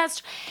 He's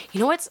asked.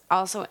 You know what's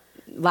also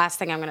last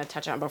thing I'm going to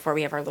touch on before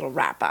we have our little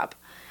wrap up.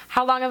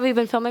 How long have we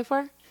been filming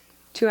for?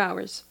 2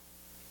 hours.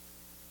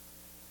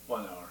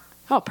 1 hour.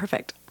 Oh,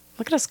 perfect.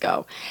 Look at us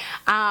go.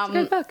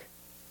 Good book.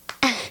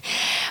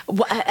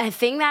 A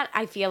thing that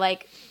I feel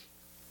like,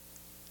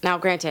 now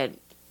granted,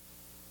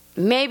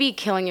 maybe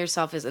killing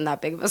yourself isn't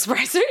that big of a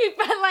surprise to me,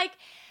 but like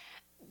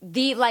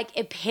the like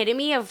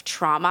epitome of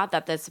trauma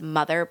that this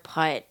mother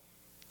put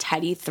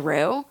Teddy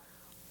through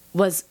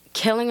was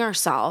killing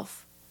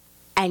herself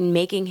and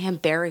making him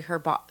bury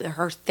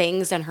her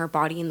things and her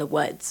body in the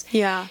woods.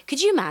 Yeah.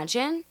 Could you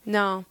imagine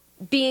No.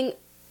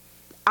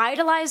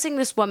 idolizing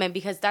this woman?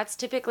 Because that's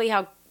typically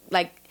how,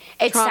 like,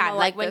 it's Trauma sad.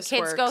 like When this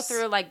kids go works.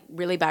 through like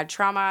really bad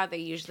trauma, they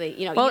usually,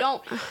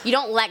 Well- you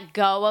don't let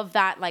go of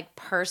that like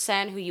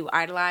person who you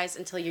idolize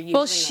until you're usually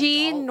Well, an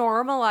she adult.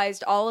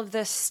 normalized all of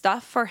this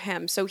stuff for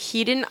him, so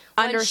he didn't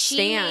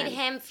understand. She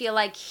made him feel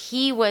like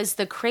he was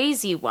the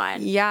crazy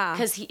one. Yeah.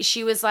 Because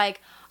she was like,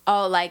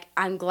 oh, like,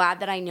 I'm glad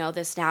that I know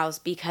this now is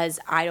because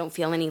I don't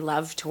feel any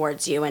love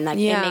towards you. And, like,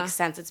 Yeah. it makes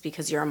sense. It's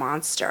because you're a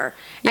monster.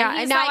 Yeah,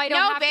 he's and now like, I don't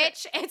no, have to-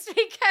 bitch. It's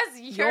because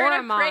you're You're a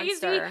a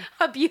crazy, monster.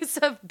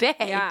 abusive bitch.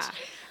 Yeah.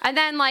 And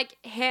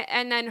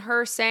then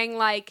her saying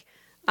like,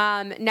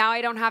 now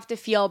I don't have to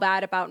feel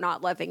bad about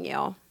not loving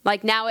you.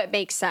 Like now it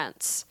makes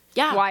sense.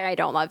 Yeah. Why I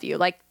don't love you.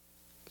 Like,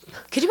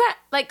 Could you,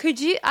 like, could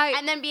you?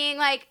 and then being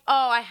like,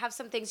 oh, I have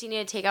some things you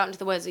need to take out into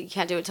the woods. You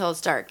can't do it till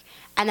it's dark.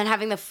 And then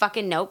having the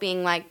fucking note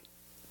being like,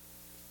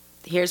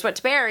 here's what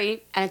to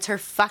bury. And it's her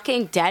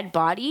fucking dead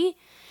body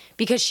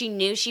because she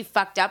knew she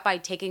fucked up by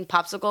taking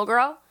Popsicle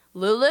Girl,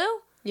 Lulu,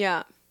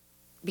 Yeah.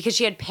 because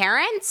she had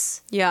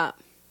parents. Yeah.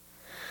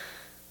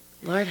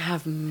 Lord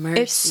have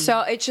mercy.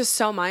 It's just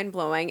so mind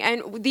blowing.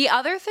 And the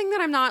other thing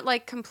that I'm not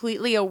like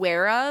completely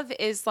aware of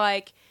is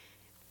like,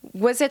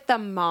 was it the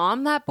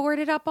mom that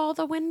boarded up all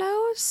the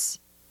windows?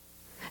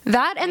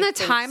 That and I the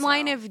think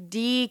timeline so. of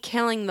Dee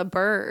killing the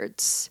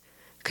birds.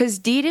 Because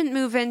Dee didn't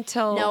move in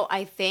till... No,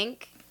 I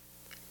think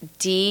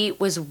Dee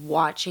was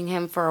watching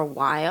him for a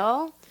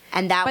while.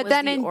 And that But was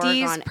then the in Oregon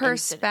Dee's incident.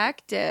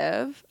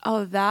 perspective,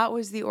 that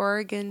was the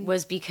Oregon.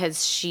 Was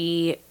because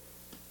she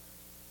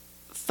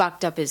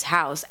fucked up his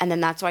house, and then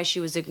that's why she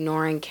was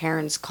ignoring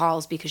Karen's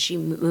calls because she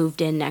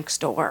moved in next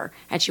door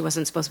and she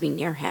wasn't supposed to be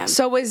near him.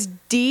 So was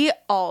Dee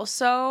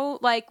also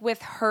like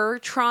with her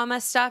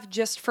trauma stuff,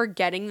 just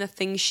forgetting the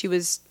things she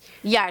was?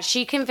 Yeah,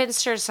 she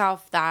convinced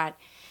herself that,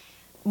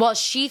 well,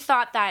 she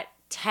thought that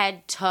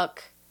Ted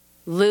took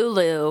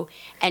Lulu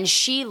and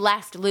she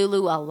left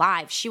Lulu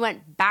alive. She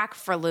went back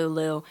for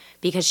Lulu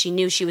because she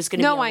knew she was going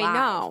to No, be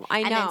alive.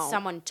 I know. And then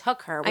someone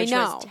took her, which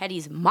know. was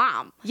Teddy's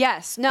mom.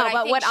 Yes, no, But I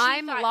but think what she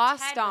I'm thought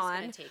lost Ted was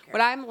gonna on, take her.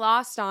 what I'm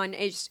lost on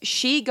is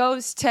she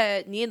goes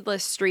to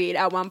Needless Street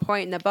at one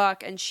point in the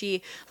book, and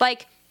she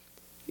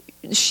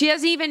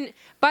hasn't even.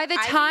 By the I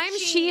think time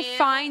she she knew-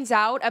 finds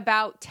out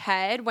about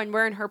Ted, when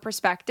we're in her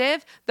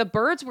perspective, the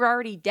birds were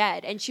already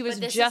dead, and she was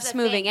But this just is the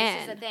moving thing. in.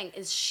 This is the thing,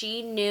 is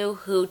she knew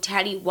who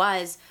Teddy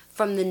was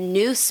from the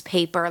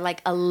newspaper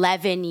like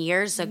 11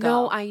 years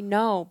ago. No, I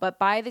know, but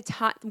by the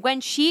time when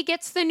she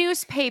gets the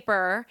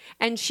newspaper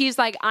and she's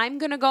like, "I'm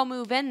gonna go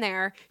move in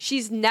there,"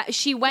 she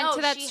went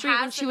to that street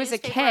when has she the was a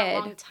newspaper kid. A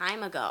long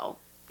time ago.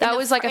 That In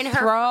was the like fir- a in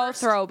her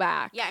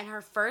throwback. Yeah, in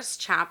her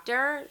first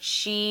chapter,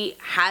 she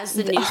has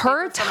the newspaper.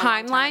 Her from a long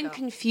time timeline ago.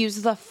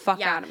 confused the fuck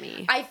Yeah. out of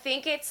me. I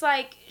think it's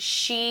like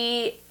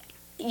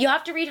you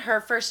have to read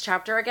her first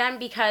chapter again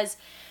because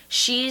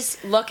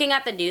she's looking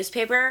at the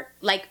newspaper,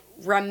 like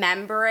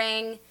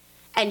remembering,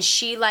 and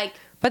she like.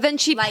 But then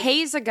she like-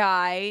 pays a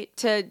guy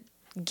to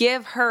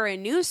give her a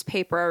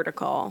newspaper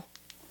article.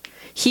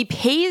 She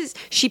pays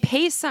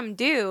some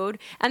dude,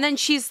 and then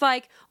she's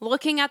like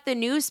looking at the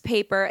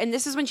newspaper, and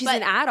this is when she's But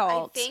an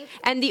adult.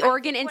 And the I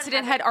Oregon think what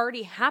incident had happened-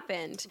 already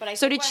happened. But I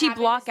So think did what she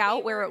happened block is they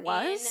out where were it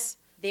was?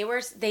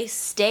 They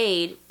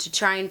stayed to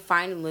try and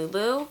find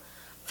Lulu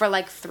for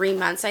like 3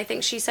 months. I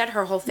think she said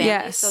her whole family.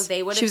 Yes. So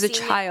they would She have was a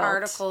seen child. the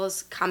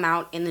articles come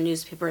out in the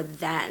newspaper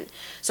then.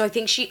 So I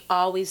think she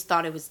always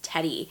thought it was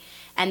Teddy.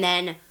 And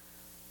then,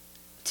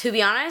 to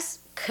be honest,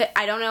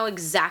 I don't know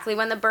exactly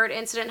when the bird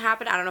incident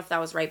happened. I don't know if that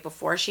was right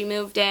before she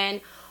moved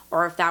in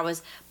or if that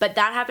was, but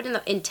that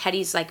happened in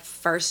Teddy's like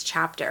first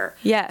chapter.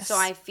 Yes. So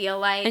I feel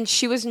like, And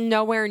she was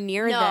nowhere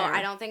near no, there.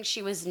 I don't think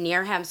she was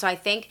near him. So I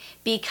think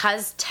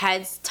because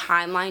Ted's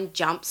timeline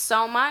jumped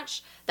so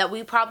much that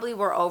we probably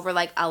were over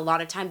like a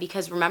lot of time.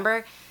 Because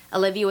remember,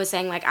 Olivia was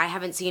saying like I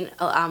haven't seen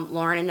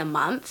Lauren in a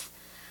month.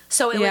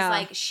 So it Yeah. was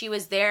like she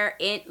was there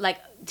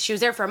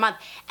for a month.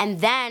 And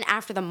then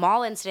after the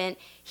mall incident,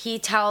 he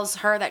tells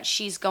her that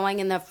she's going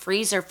in the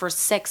freezer for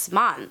 6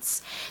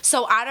 months.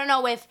 So I don't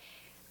know if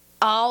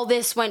all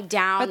this went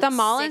down. But the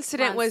mall 6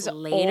 incident months was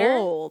later.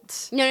 old.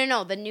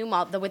 No, the new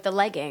mall, with the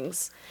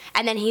leggings.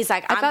 And then he's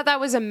like, I thought that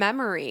was a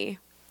memory.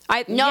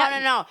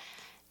 No.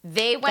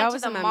 They went to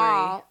was the a memory.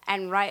 mall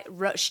and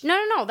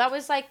No. That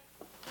was like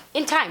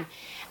in time.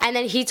 And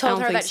then he told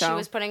don't her think that she so.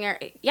 was putting her.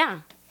 Yeah.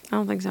 I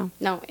don't think so.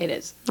 No, it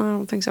is. I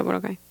don't think so, but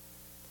okay.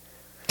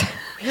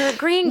 You're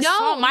agreeing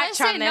so much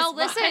on this.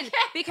 listen, book.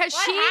 because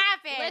What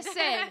happened?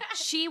 listen,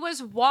 she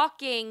was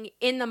walking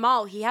in the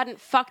mall. He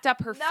hadn't fucked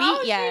up her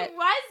feet yet. She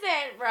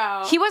wasn't,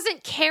 bro. He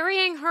wasn't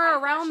carrying her I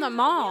thought around she the was in a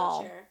mall.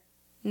 wheelchair.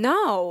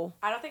 No.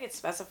 I don't think it's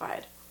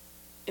specified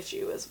if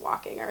she was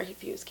walking or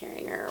if he was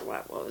carrying her or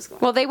what was going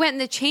on. Well, they went in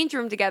the change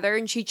room together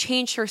and she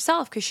changed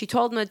herself because she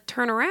told him to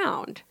turn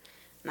around.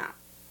 No.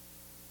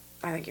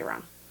 I think you're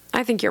wrong.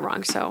 I think you're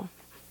wrong, so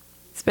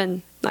it's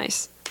been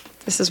nice.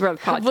 This is where the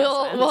podcast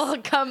ends.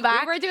 We'll come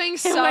back. We were doing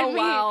so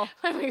well.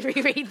 When we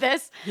reread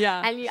this.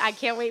 Yeah. And I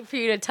can't wait for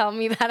you to tell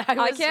me that I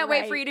was I can't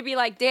wait for you to be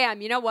like,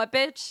 damn, you know what,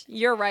 bitch?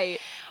 You're right.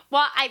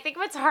 Well, I think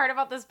what's hard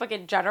about this book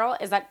in general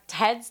is that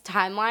Ted's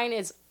timeline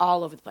is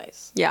all over the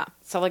place. Yeah.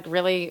 So, like,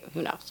 really,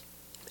 who knows?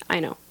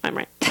 I know. I'm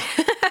right.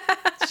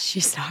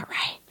 She's not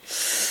right.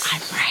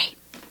 I'm right.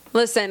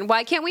 Listen,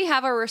 why can't we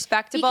have a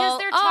respectable... Because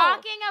they're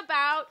talking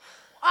about...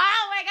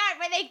 Oh, my God.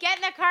 When they get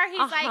in the car, he's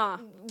like...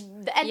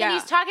 And then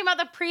he's talking about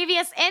the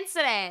previous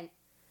incident.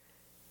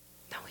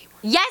 No, he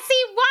wasn't. Yes,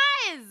 he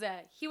was.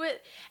 He was...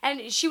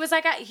 And she was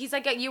like... He's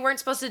like, you weren't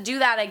supposed to do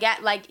that again.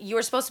 Like, you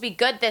were supposed to be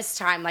good this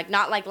time. Like,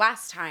 not like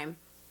last time.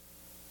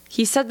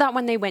 He said that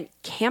when they went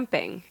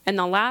camping. And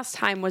the last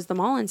time was the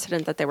mall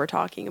incident that they were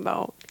talking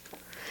about.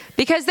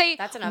 Because they...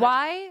 That's another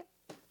why...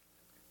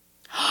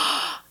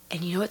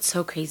 And you know what's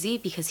so crazy?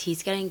 Because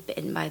he's getting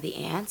bitten by the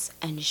ants,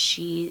 and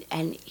he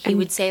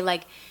would say,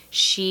 like,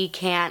 she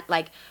can't,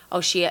 like,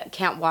 oh, she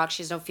can't walk,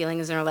 she has no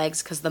feelings in her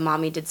legs because the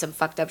mommy did some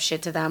fucked up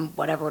shit to them,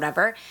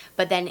 whatever.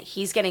 But then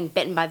he's getting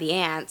bitten by the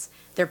ants.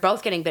 They're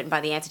both getting bitten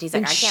by the ants, and he's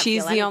like, I can't feel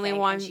she's anything. the only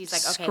one and she's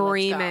like, okay,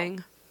 screaming.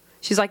 let's go.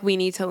 She's like, we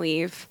need to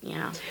leave.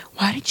 Yeah.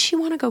 Why did she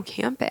want to go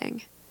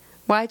camping?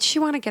 Why did she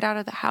want to get out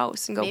of the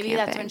house and go Maybe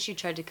camping? that's when she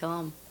tried to kill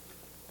him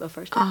the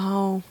first time.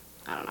 Oh.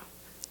 I don't know.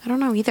 I don't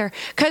know either.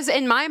 Because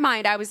in my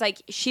mind, I was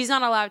like, she's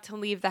not allowed to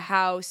leave the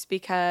house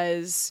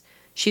because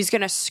she's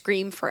going to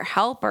scream for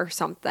help or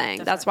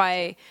something. That's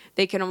why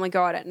they can only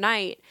go out at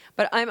night.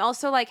 But I'm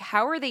also like,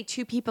 how are they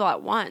two people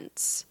at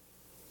once?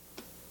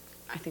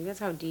 I think that's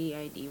how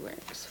DID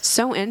works.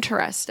 So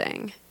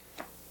interesting.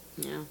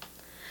 Yeah.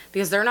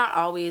 Because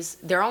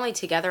they're only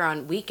together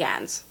on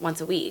weekends, once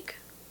a week.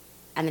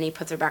 And then he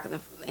puts her back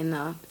in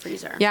the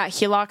freezer. Yeah,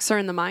 he locks her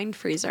in the mind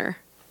freezer.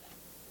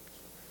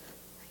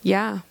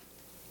 Yeah.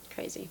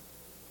 Crazy.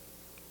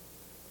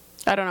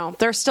 I don't know.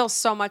 There's still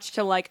so much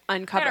to like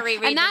uncover. Gotta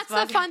reread And that's this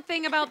book. the fun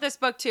thing about this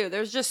book too.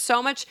 There's just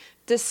so much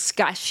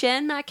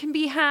discussion that can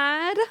be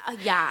had.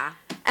 Yeah.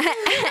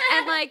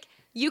 And like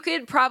you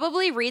could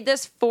probably read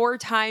this 4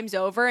 times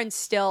over and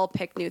still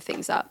pick new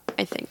things up,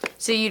 I think.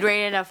 So you'd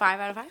rate it a 5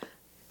 out of 5?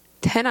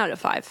 10 out of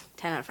 5.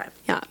 10 out of 5.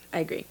 Yeah. I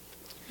agree.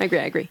 I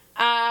agree.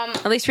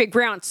 At least we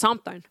agree on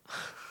something.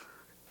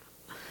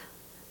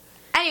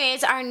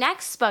 Anyways, our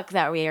next book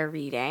that we are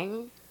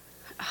reading,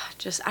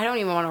 I don't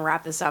even want to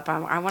wrap this up.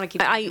 I want to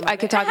keep talking about I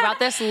could talk about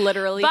this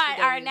literally. But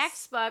for our days.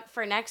 next book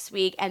for next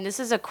week, and this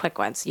is a quick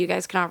one, so you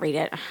guys cannot read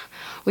it.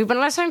 We've been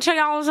listening to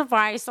y'all's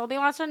advice. There'll be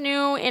lots of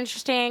new,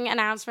 interesting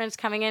announcements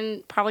coming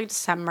in probably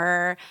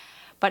December.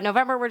 But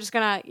November, we're just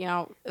going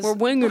to, We're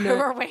winging it.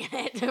 We're winging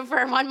it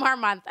for 1 more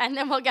month, and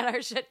then we'll get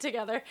our shit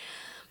together.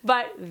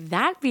 But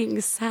that being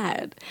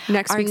said,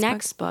 our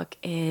next book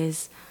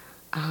is...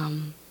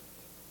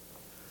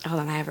 hold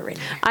on, I have it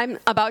written here. I'm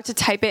about to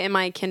type it in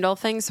my Kindle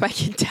thing so I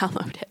can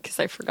download it because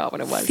I forgot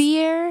what it was.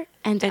 Fear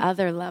and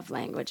Other Love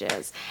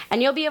Languages.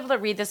 And you'll be able to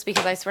read this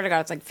because I swear to God,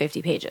 it's like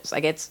 50 pages.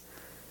 Like, it's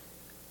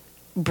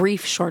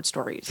brief short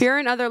stories. Fear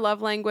and Other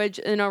Love Language,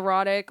 an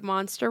erotic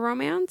monster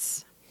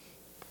romance.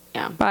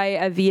 Yeah. By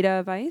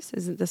Avita Weiss.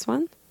 Is it this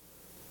one?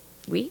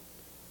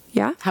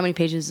 Yeah. How many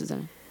pages is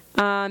it?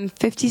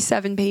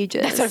 57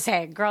 pages. That's what I'm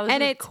saying. Girl, this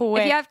and is it's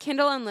quick. if you have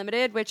Kindle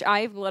Unlimited, which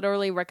I've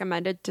literally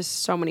recommended to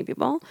so many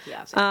people,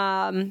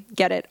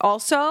 get it.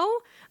 Also,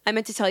 I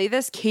meant to tell you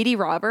this, Katie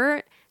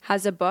Robert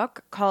has a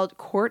book called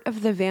Court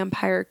of the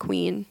Vampire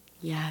Queen.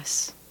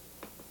 Yes.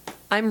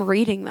 I'm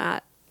reading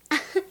that.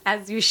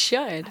 As you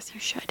should. As you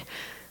should.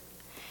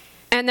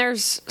 And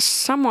there's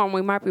someone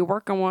we might be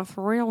working with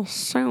real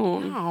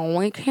soon. Oh,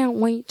 we can't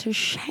wait to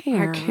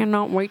share. I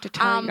cannot wait to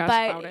tell you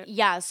guys about it.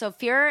 Yeah, so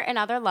Fear and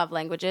Other Love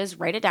Languages.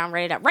 Write it down.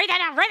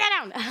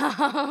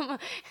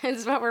 This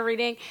is what we're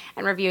reading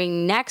and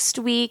reviewing next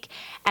week.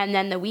 And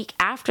then the week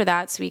after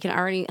that, so we can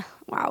already...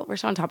 Wow, we're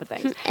so on top of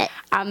things.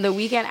 The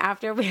weekend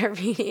after, we are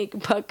reading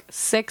book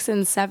 6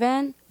 and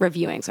 7.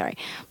 Reviewing, sorry.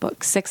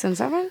 Book 6 and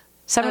 7?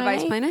 7 Of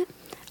Ice Planet?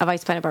 Of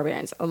Ice Planet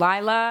Barbarians.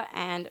 Lila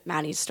and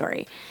Maddie's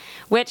story.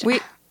 Which... we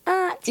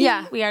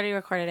already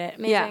recorded it.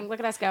 Amazing. Yeah. Look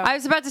at us go. I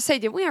was about to say,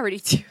 did we already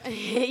do?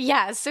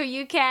 Yeah, so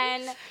you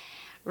can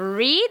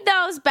read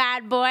those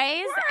bad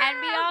boys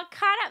and be all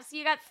caught up. So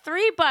you got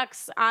 3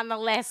 books on the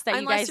list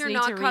that you guys need to read.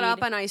 Unless you're not caught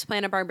up on Ice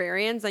Planet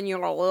Barbarians, then you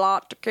have a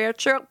lot to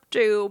catch up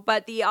to.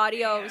 But the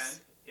audios...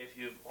 And if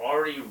you've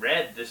already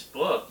read this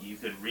book, you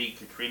could read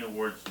Catriona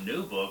Ward's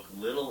new book,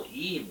 Little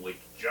Eve, which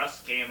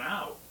just came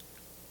out.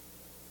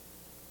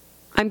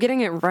 I'm getting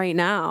it right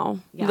now.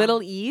 Yeah.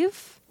 Little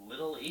Eve?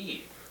 Little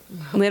Eve.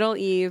 Little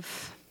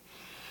Eve.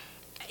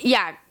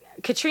 Yeah,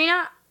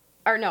 Catriona,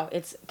 or no,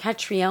 it's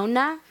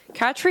Catriona.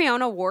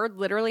 Catriona Ward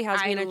literally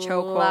has me in a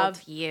chokehold. I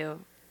love you.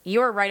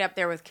 You are right up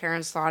there with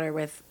Karen Slaughter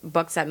with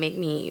books that make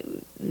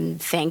me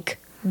think.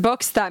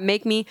 books that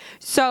make me.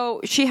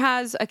 So she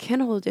has a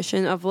Kindle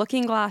edition of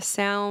Looking Glass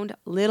Sound,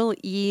 Little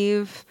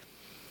Eve,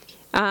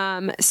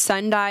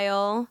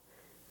 Sundial,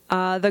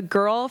 The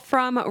Girl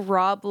from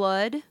Rob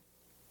Blood.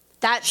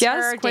 That's She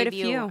has her quite a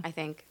debut, few. I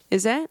think.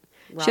 Is it?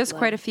 Rob She has Blood.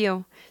 quite a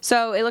few.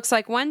 So it looks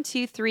like 1,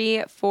 2,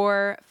 3,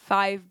 4,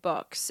 5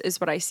 books is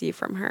what I see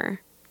from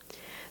her.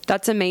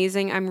 That's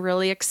amazing. I'm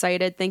really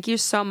excited. Thank you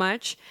so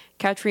much,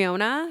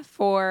 Catriona,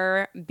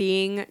 for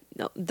being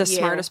the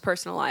smartest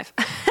person alive.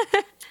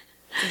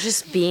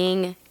 Just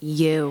being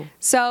you.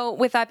 So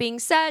with that being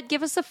said,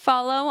 give us a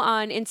follow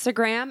on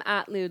Instagram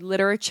at Lewd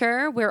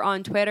Literature. We're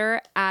on Twitter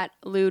at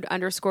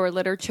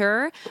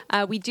Lewd_literature.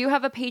 We do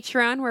have a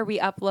Patreon where we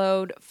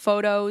upload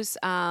photos,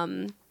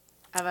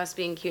 Of us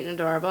being cute and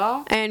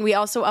adorable. and we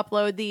also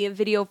upload the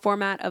video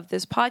format of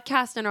this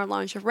podcast and our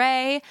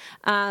lingerie.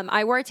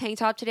 I wore a tank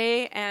top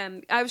today,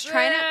 and I was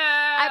trying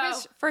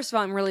to. First of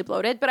all, I'm really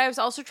bloated, but I was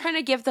also trying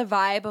to give the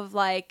vibe of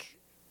like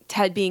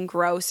Ted being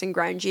gross and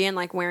grungy and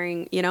like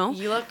wearing, you know.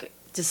 You look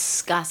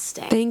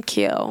disgusting. Thank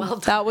you. done.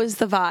 That was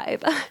the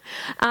vibe.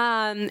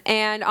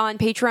 And on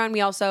Patreon,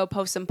 we also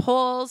post some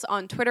polls.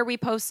 On Twitter, we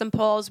post some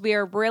polls. We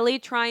are really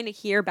trying to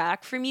hear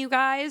back from you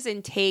guys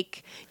and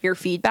take your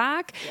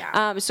feedback.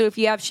 Yeah. So if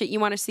you have shit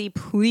you want to see,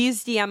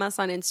 please DM us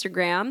on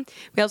Instagram.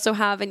 We also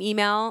have an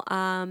email,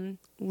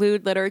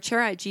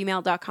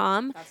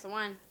 lewdliterature@gmail.com. That's the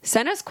one.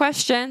 Send us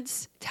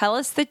questions. Tell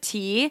us the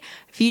tea.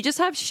 If you just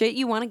have shit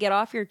you want to get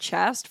off your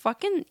chest,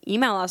 fucking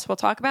email us. We'll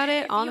talk about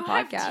it on the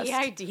podcast.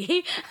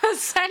 TID,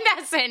 send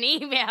us an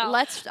email.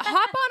 Let's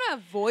hop on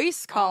a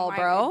voice call, Oh my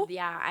bro. God.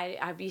 Yeah,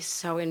 I'd be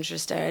so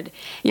interested.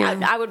 Yeah.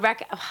 I would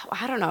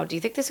I don't know. Do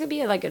you think this could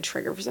be like a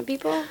trigger for some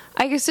people?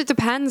 I guess it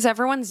depends.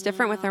 Everyone's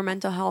different with their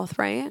mental health,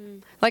 right?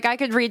 Like I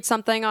could read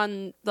something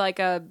on like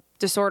a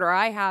disorder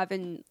I have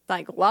and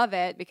like love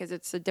it because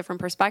it's a different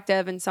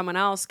perspective, and someone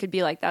else could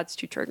be like, that's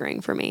too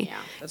triggering for me.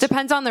 Yeah,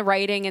 Depends on the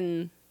writing,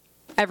 and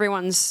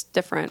everyone's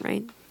different,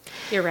 right?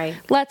 You're right.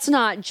 Let's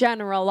not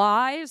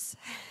generalize.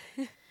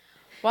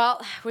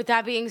 Well, with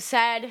that being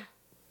said,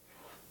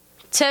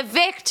 to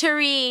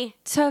victory.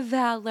 To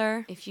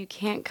valor. If you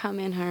can't come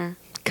in her.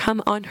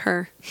 Come on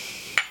her.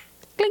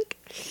 Clink.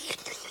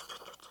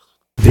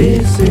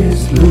 This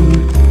is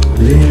Lewd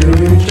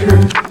Literature,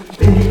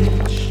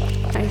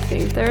 bitch. I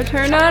think they're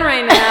turned on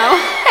right now.